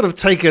let's sort of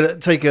take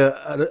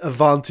a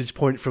vantage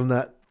point from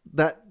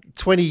that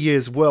 20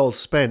 years well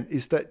spent.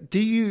 Is that, do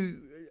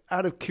you,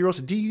 out of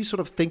curiosity, do you sort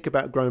of think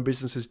about growing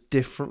businesses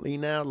differently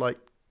now? Like,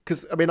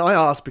 because, I mean, I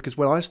ask because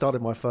when I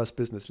started my first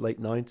business,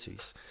 late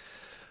 90s,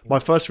 my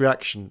first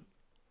reaction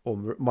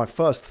or my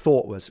first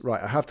thought was,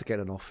 right, I have to get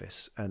an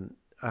office and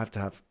I have to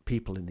have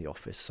people in the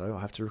office. So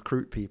I have to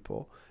recruit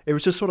people. It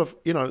was just sort of,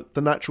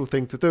 the natural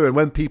thing to do. And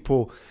when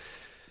people,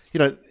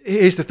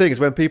 here's the thing is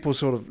when people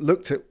sort of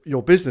looked at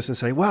your business and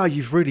say, wow,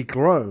 you've really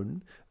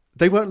grown,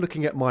 they weren't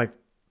looking at my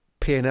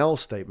P&L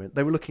statement.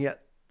 They were looking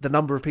at the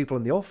number of people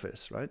in the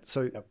office, right?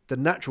 So the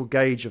natural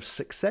gauge of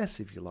success,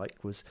 if you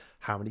like, was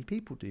how many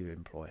people do you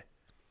employ?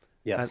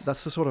 Yes. And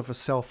that's the sort of a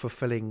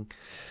self-fulfilling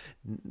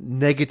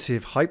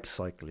negative hype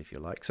cycle, if you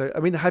like. So, I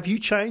mean, have you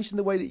changed in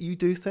the way that you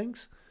do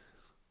things?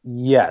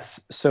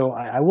 Yes. So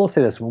I will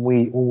say this: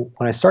 when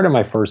I started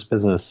my first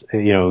business,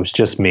 it was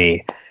just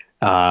me,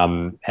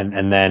 and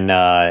then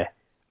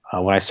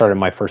when I started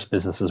my first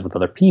businesses with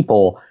other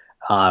people,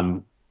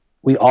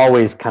 we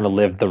always kind of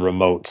lived the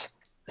remote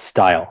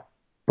style.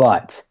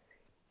 But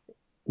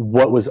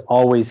what was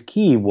always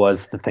key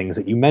was the things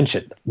that you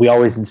mentioned. We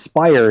always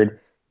inspired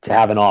to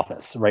have an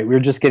office, right? We were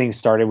just getting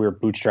started. We were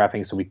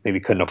bootstrapping, so we maybe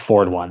couldn't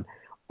afford one,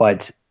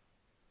 but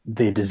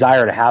the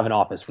desire to have an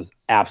office was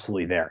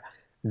absolutely there.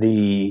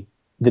 The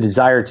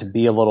desire to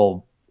be a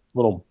little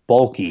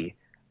bulky,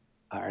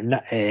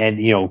 and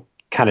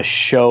kind of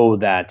show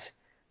that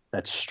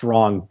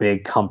strong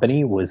big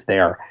company was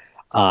there.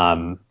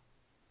 And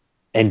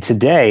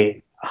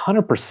today,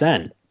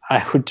 100%,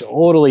 I would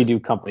totally do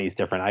companies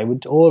different. I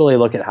would totally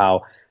look at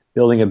how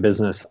building a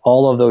business,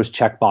 all of those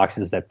check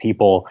boxes that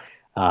people,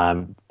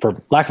 for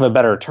lack of a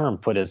better term,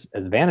 put as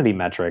vanity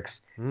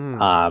metrics.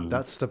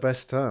 That's the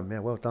best term. Yeah,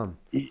 well done.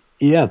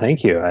 Yeah,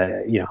 thank you.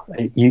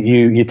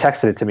 You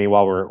texted it to me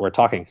while we're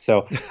talking,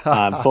 so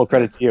full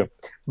credit to you.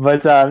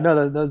 But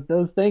no,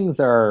 those things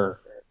are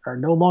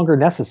no longer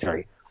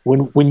necessary.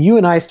 When you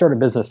and I start a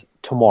business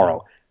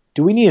tomorrow,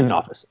 do we need an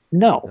office?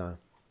 No.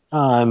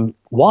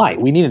 Why?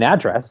 We need an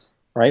address,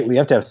 right? We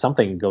have to have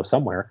something go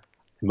somewhere.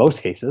 In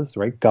most cases,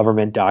 right?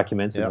 Government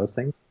documents and those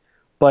things.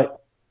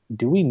 But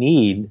do we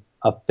need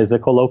a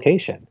physical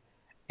location?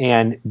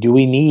 And do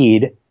we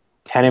need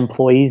 10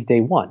 employees day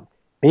one?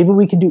 Maybe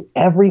we can do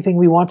everything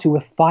we want to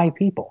with 5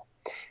 people.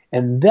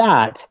 And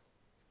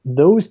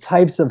those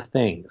types of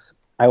things,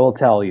 I will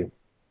tell you,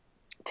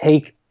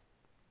 take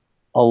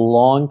a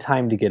long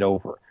time to get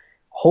over.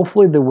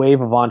 Hopefully the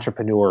wave of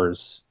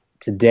entrepreneurs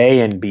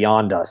today and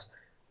beyond us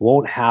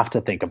won't have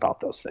to think about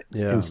those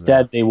things.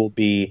 Instead, they will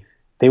be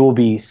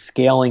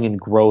scaling and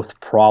growth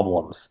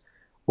problems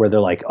where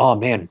they're like, oh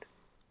man,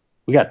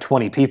 we got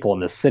 20 people in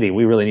this city.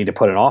 We really need to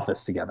put an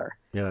office together.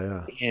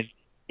 Yeah. And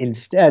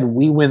instead,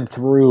 we went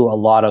through a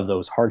lot of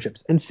those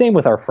hardships. And same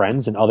with our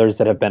friends and others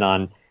that have been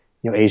on,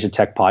 Asia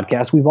Tech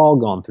Podcast. We've all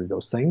gone through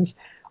those things,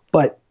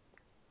 but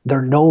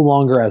they're no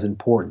longer as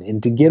important.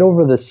 And to get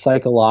over the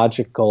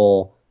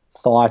psychological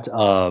thought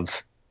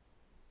of,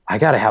 I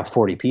got to have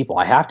 40 people.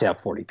 I have to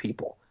have 40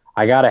 people.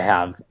 I got to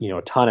have,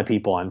 a ton of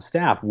people on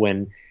staff,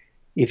 when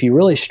if you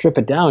really strip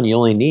it down, you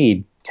only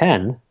need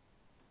 10.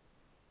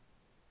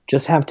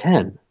 Just have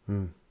 10.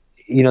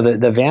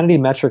 The vanity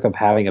metric of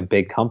having a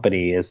big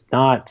company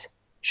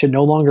should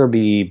no longer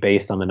be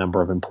based on the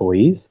number of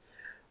employees,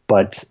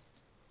 but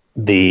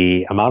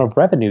the amount of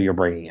revenue you're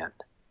bringing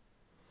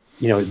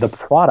in. The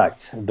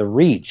product, the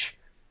reach,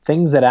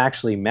 things that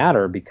actually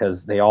matter,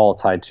 because they all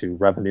tie to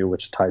revenue,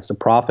 which ties to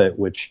profit,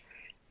 which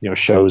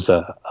shows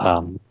the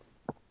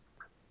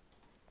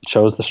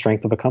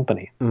strength of a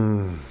company.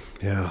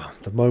 Yeah,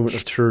 the moment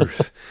of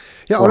truth.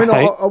 Yeah, I mean,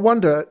 I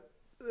wonder.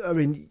 I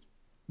mean,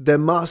 there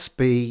must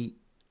be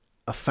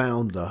a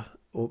founder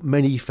or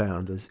many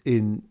founders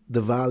in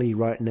the Valley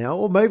right now,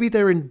 or maybe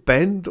they're in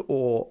Bend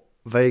or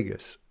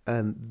Vegas,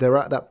 and they're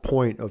at that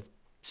point of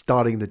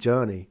starting the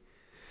journey.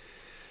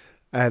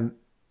 And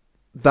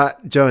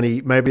that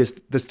journey, maybe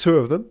there's 2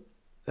 of them,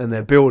 and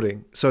they're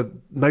building. So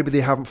maybe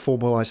they haven't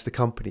formalized the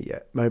company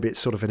yet. Maybe it's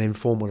sort of an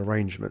informal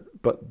arrangement,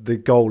 but the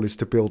goal is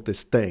to build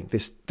this thing.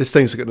 This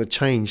thing's going to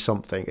change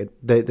something.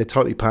 They're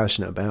totally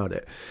passionate about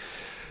it.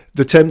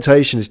 The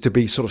temptation is to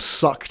be sort of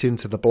sucked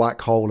into the black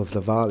hole of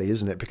the Valley,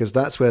 isn't it? Because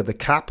that's where the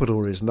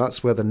capital is, and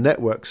that's where the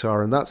networks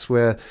are, and that's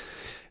where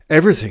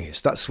everything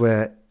is. That's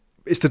where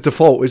it's the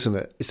default, isn't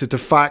it? It's the de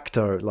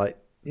facto,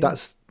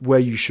 that's where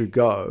you should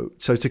go.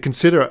 So to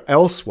consider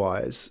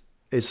elsewise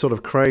is sort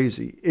of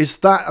crazy. Is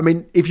that, I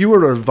mean, if you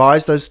were to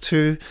advise those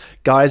 2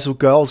 guys or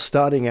girls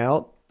starting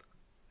out,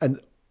 and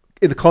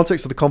in the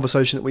context of the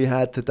conversation that we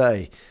had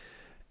today,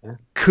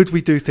 could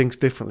we do things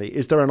differently?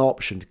 Is there an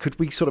option? Could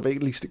we sort of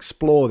at least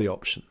explore the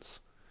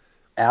options?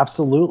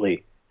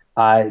 Absolutely.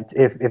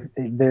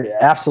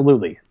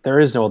 Absolutely, there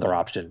is no other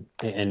option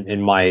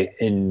in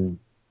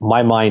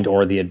my mind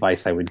or the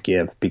advice I would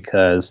give,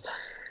 because,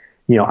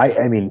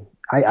 I mean,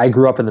 I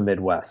grew up in the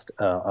Midwest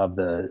of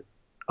the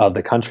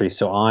country,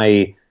 so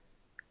I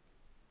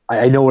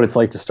know what it's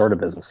like to start a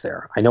business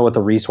there. I know what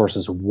the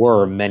resources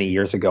were many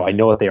years ago. I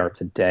know what they are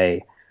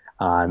today,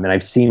 and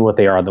I've seen what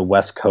they are on the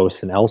West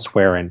Coast and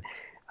elsewhere.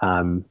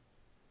 And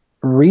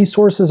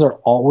resources are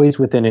always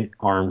within an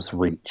arm's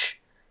reach.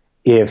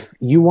 If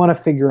you want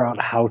to figure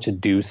out how to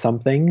do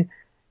something,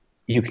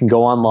 you can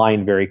go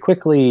online very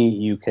quickly.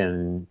 You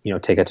can,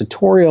 take a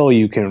tutorial.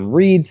 You can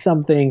read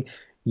something.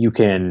 You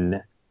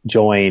can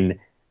join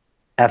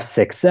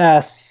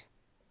F6S,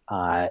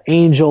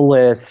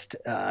 AngelList,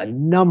 a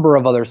number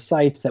of other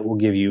sites that will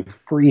give you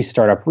free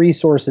startup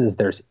resources.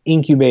 There's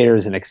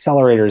incubators and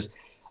accelerators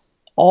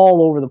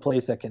all over the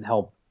place that can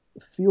help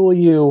fuel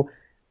you.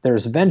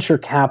 There's venture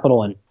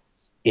capital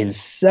in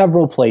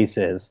several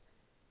places.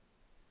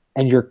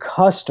 And your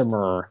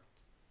customer,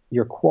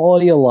 your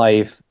quality of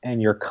life,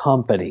 and your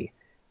company,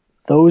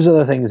 those are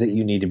the things that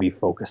you need to be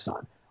focused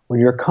on. When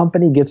your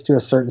company gets to a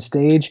certain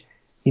stage,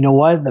 you know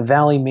what? The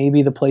Valley may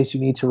be the place you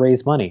need to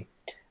raise money.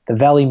 The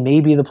Valley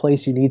may be the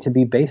place you need to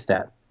be based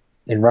at,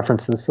 in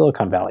reference to the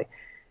Silicon Valley.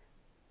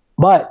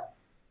 But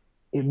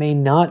it may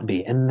not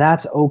be, and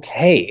that's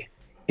okay.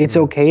 It's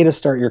okay to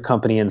start your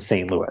company in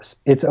St. Louis.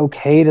 It's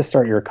okay to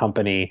start your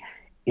company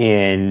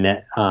in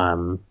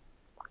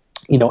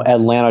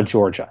Atlanta,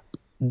 Georgia.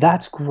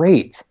 That's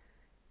great.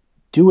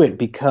 Do it,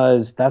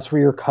 because that's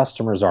where your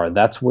customers are.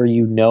 That's where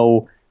you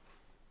know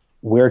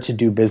where to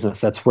do business.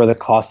 That's where the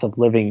cost of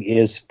living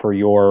is for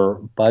your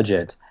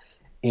budget.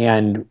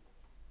 And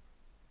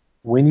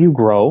when you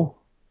grow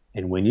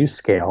and when you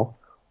scale,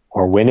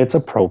 or when it's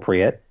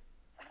appropriate,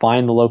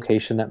 find the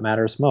location that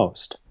matters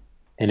most.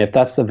 And if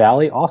that's the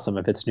Valley, awesome.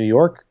 If it's New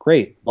York,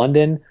 great.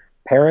 London,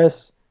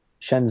 Paris,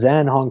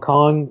 Shenzhen, Hong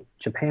Kong,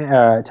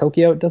 Japan,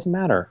 Tokyo, it doesn't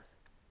matter.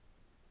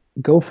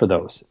 Go for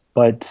those,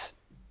 but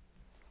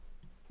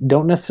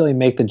don't necessarily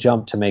make the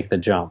jump to make the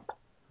jump,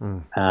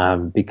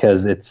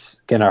 because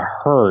it's going to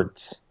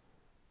hurt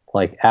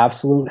like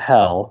absolute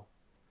hell.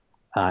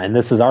 And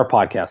this is our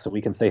podcast, so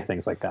we can say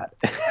things like that.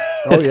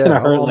 It's gonna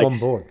hurt I'm on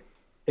board.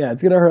 Yeah,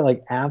 it's going to hurt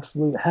like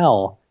absolute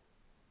hell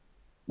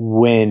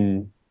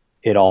when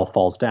it all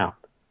falls down,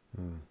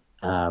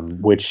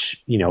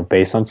 which,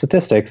 based on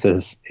statistics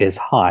is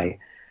high.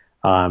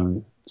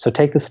 So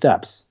take the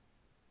steps.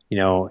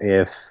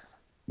 If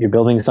you're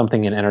building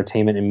something in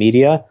entertainment and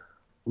media,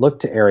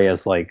 look to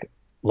areas like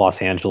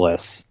Los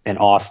Angeles and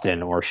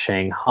Austin or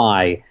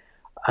Shanghai,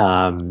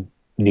 New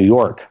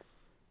York.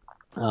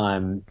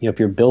 If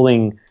you're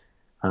building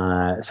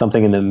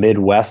something in the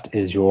Midwest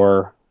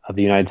of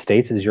the United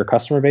States is your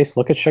customer base,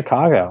 look at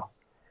Chicago.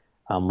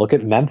 Look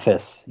at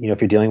Memphis.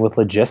 If you're dealing with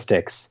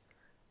logistics,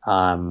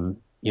 if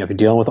you're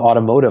dealing with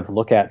automotive,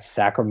 look at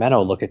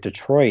Sacramento, look at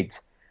Detroit,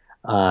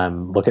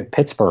 look at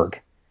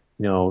Pittsburgh.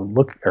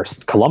 Or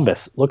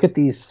Columbus. Look at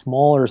these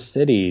smaller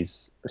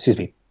cities,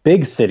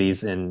 big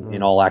cities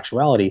in all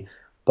actuality,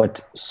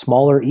 but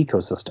smaller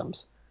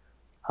ecosystems.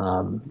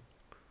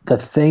 The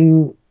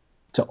thing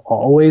to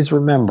always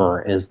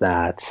remember is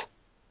that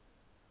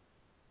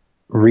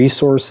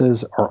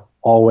resources are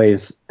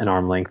always an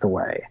arm length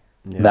away.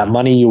 Yeah. That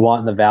money you want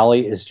in the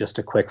Valley is just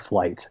a quick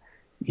flight.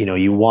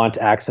 You want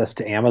access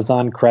to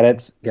Amazon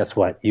credits, guess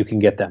what? You can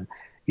get them.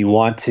 You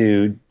want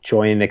to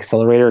join an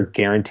accelerator,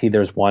 guaranteed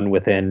there's one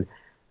within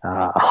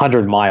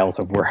 100 miles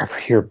of wherever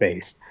you're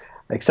based,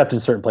 except in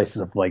certain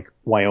places of like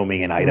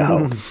Wyoming and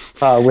Idaho,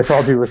 with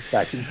all due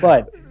respect.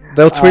 But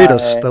they'll tweet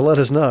us. They'll let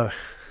us know.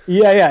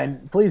 Yeah,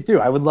 and please do.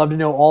 I would love to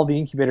know all the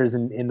incubators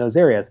in those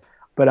areas.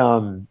 But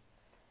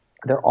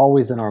they're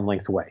always an arm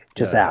length away.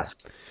 Just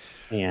ask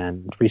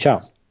and reach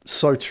out.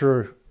 So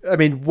true. I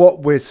mean,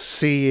 what we're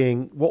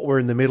seeing, what we're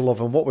in the middle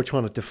of, and what we're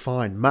trying to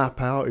define, map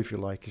out, if you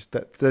like, is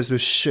that there's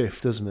this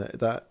shift, isn't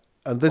it?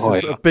 And this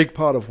is a big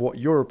part of what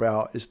you're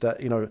about, is that,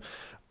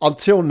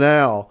 until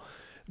now,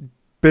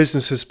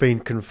 business has been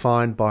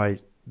confined by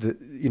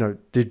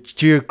the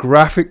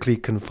geographically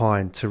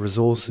confined to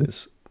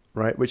resources,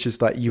 right? Which is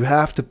that you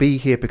have to be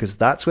here because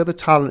that's where the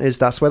talent is,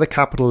 that's where the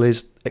capital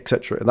is,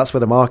 etc., and that's where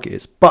the market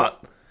is. But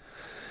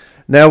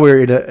now we're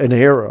in an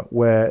era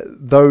where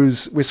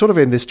we're sort of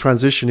in this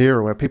transition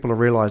era where people are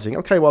realizing,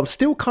 okay, well, I'm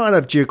still kind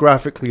of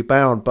geographically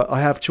bound, but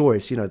I have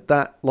choice.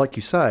 That, like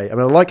you say, I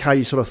mean, I like how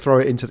you sort of throw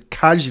it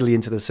casually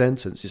into the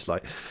sentence. It's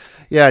like,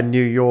 yeah,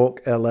 New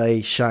York,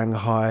 LA,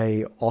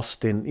 Shanghai,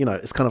 Austin,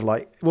 it's kind of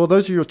like, well,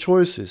 those are your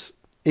choices.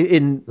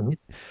 In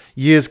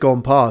years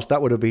gone past,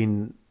 that would have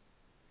been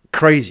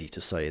crazy to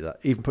say that,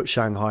 even put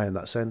Shanghai in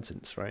that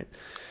sentence, right?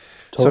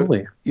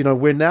 Totally. So,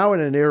 we're now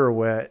in an era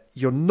where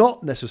you're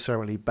not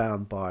necessarily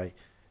bound by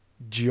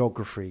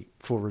geography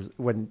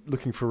when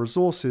looking for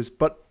resources,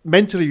 but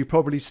mentally you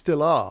probably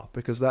still are,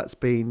 because that's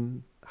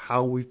been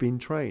how we've been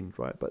trained,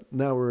 right? But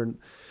now we're in,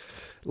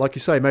 like you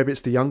say, maybe it's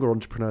the younger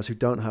entrepreneurs who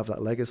don't have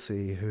that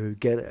legacy, who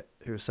get it,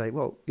 who say,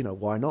 well,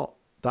 why not?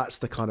 That's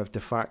the kind of de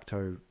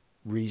facto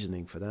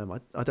reasoning for them.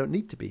 I don't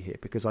need to be here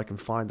because I can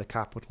find the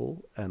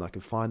capital and I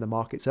can find the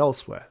markets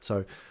elsewhere.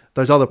 So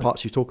those other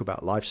parts you talk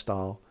about,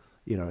 lifestyle,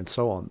 and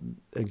so on,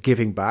 and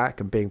giving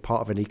back and being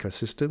part of an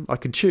ecosystem, I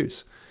can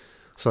choose.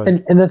 So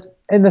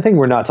and the thing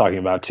we're not talking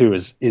about too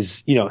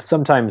is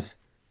sometimes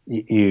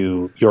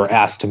you're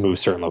asked to move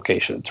certain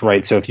locations,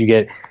 right? So if you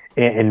get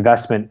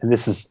investment, and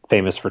this is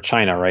famous for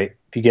China, right?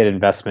 If you get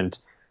investment,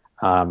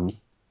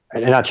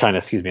 not China,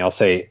 excuse me, I'll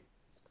say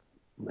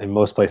in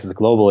most places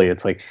globally,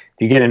 it's like if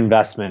you get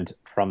investment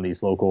from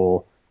these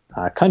local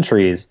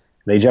countries,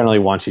 they generally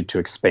want you to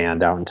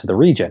expand out into the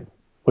region,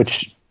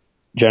 which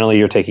generally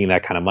you're taking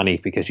that kind of money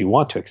because you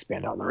want to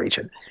expand out in the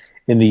region.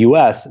 In the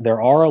U.S.,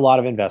 there are a lot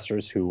of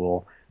investors who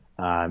will,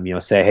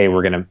 say, hey,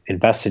 we're going to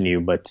invest in you,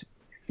 but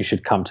you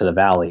should come to the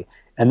Valley.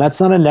 And that's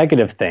not a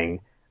negative thing.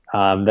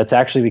 That's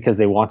actually because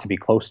they want to be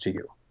close to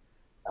you.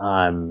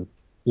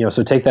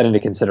 So take that into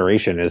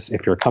consideration as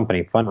if you're a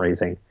company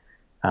fundraising,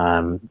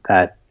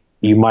 that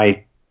you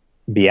might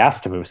be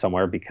asked to move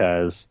somewhere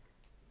because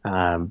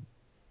the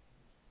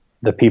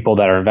people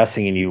that are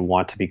investing in you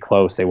want to be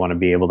close. They want to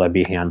be able to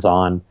be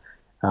hands-on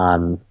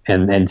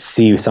and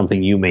see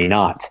something you may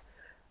not.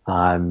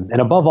 And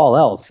above all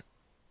else,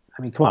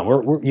 I mean, come on,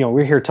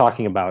 we're here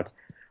talking about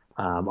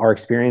our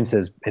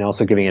experiences and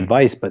also giving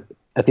advice. But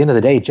at the end of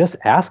the day, just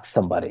ask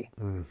somebody.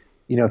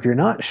 If you're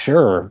not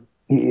sure,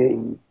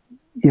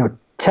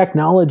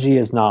 technology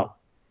is not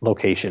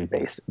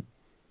location-based.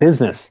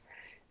 Business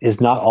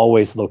is not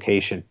always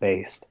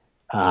location-based.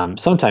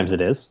 Sometimes it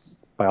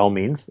is, by all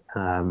means,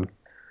 but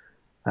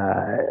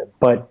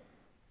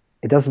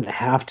it doesn't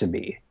have to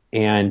be.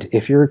 And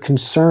if you're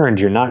concerned,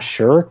 you're not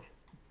sure,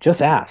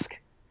 just ask.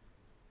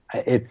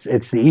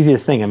 It's the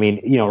easiest thing. I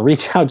mean,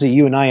 reach out to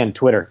you and I on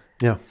Twitter.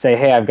 Yeah. Say,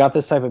 hey, I've got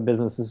this type of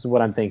business. This is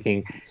what I'm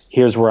thinking.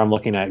 Here's where I'm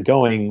looking at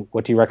going.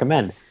 What do you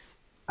recommend?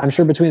 I'm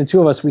sure between the two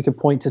of us, we could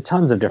point to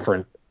tons of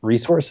different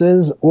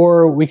resources,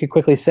 or we could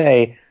quickly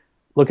say,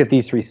 look at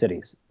these 3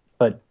 cities.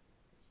 But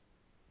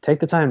take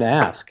the time to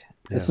ask.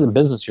 Yeah. This is a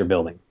business you're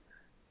building.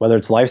 Whether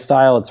it's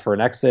lifestyle, it's for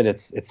an exit,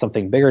 it's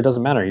something bigger. It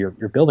doesn't matter. You're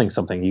building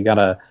something. You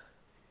gotta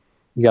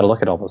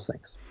look at all those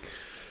things.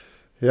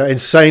 Yeah,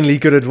 insanely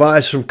good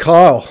advice from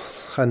Kyle.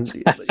 And,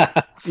 you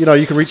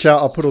can reach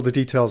out. I'll put all the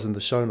details in the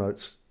show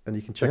notes. And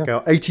you can check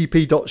out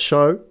atp.show/Kyle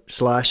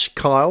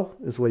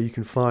is where you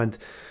can find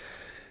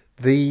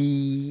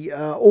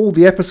all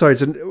the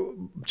episodes.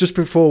 And just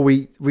before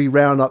we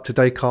round up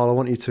today, Kyle, I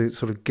want you to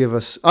sort of give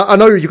us... I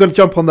know you're going to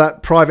jump on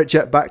that private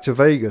jet back to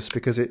Vegas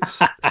because it's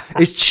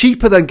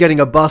cheaper than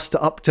getting a bus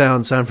to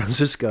uptown San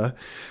Francisco.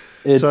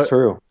 It's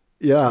true.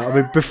 Yeah, I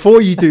mean,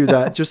 before you do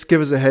that, just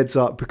give us a heads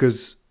up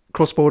because...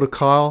 Cross-border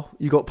Kyle,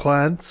 you got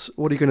plans?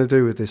 What are you going to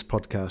do with this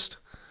podcast?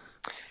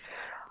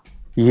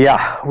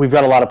 Yeah, we've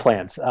got a lot of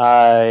plans.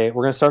 We're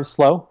going to start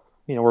slow.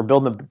 We're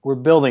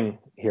building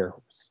here,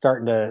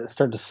 starting to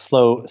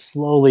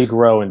slowly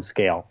grow and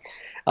scale.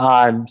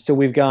 So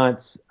we've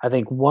got, I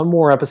think, one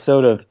more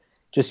episode of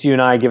just you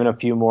and I giving a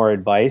few more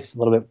advice, a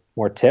little bit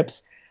more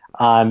tips,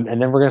 and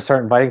then we're going to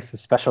start inviting some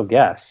special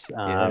guests.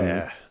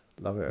 Yeah,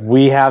 love it.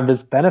 We have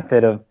this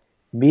benefit of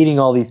meeting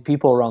all these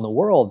people around the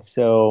world,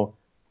 so.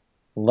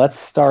 Let's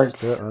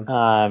start,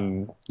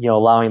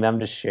 allowing them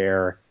to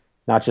share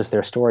not just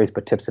their stories,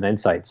 but tips and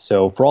insights.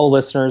 So for all the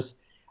listeners,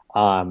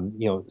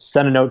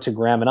 send a note to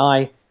Graham and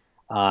I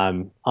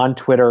on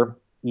Twitter,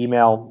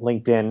 email,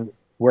 LinkedIn,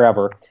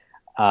 wherever,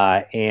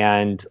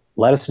 and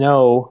let us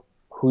know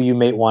who you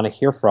may want to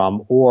hear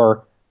from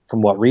or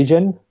from what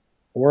region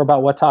or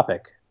about what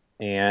topic.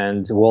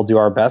 And we'll do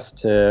our best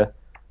to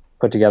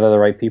put together the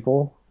right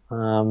people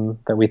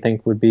that we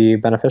think would be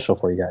beneficial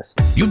for you guys.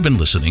 You've been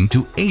listening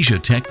to Asia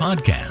Tech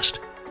Podcast.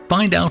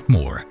 Find out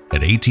more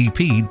at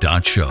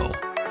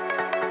atp.show.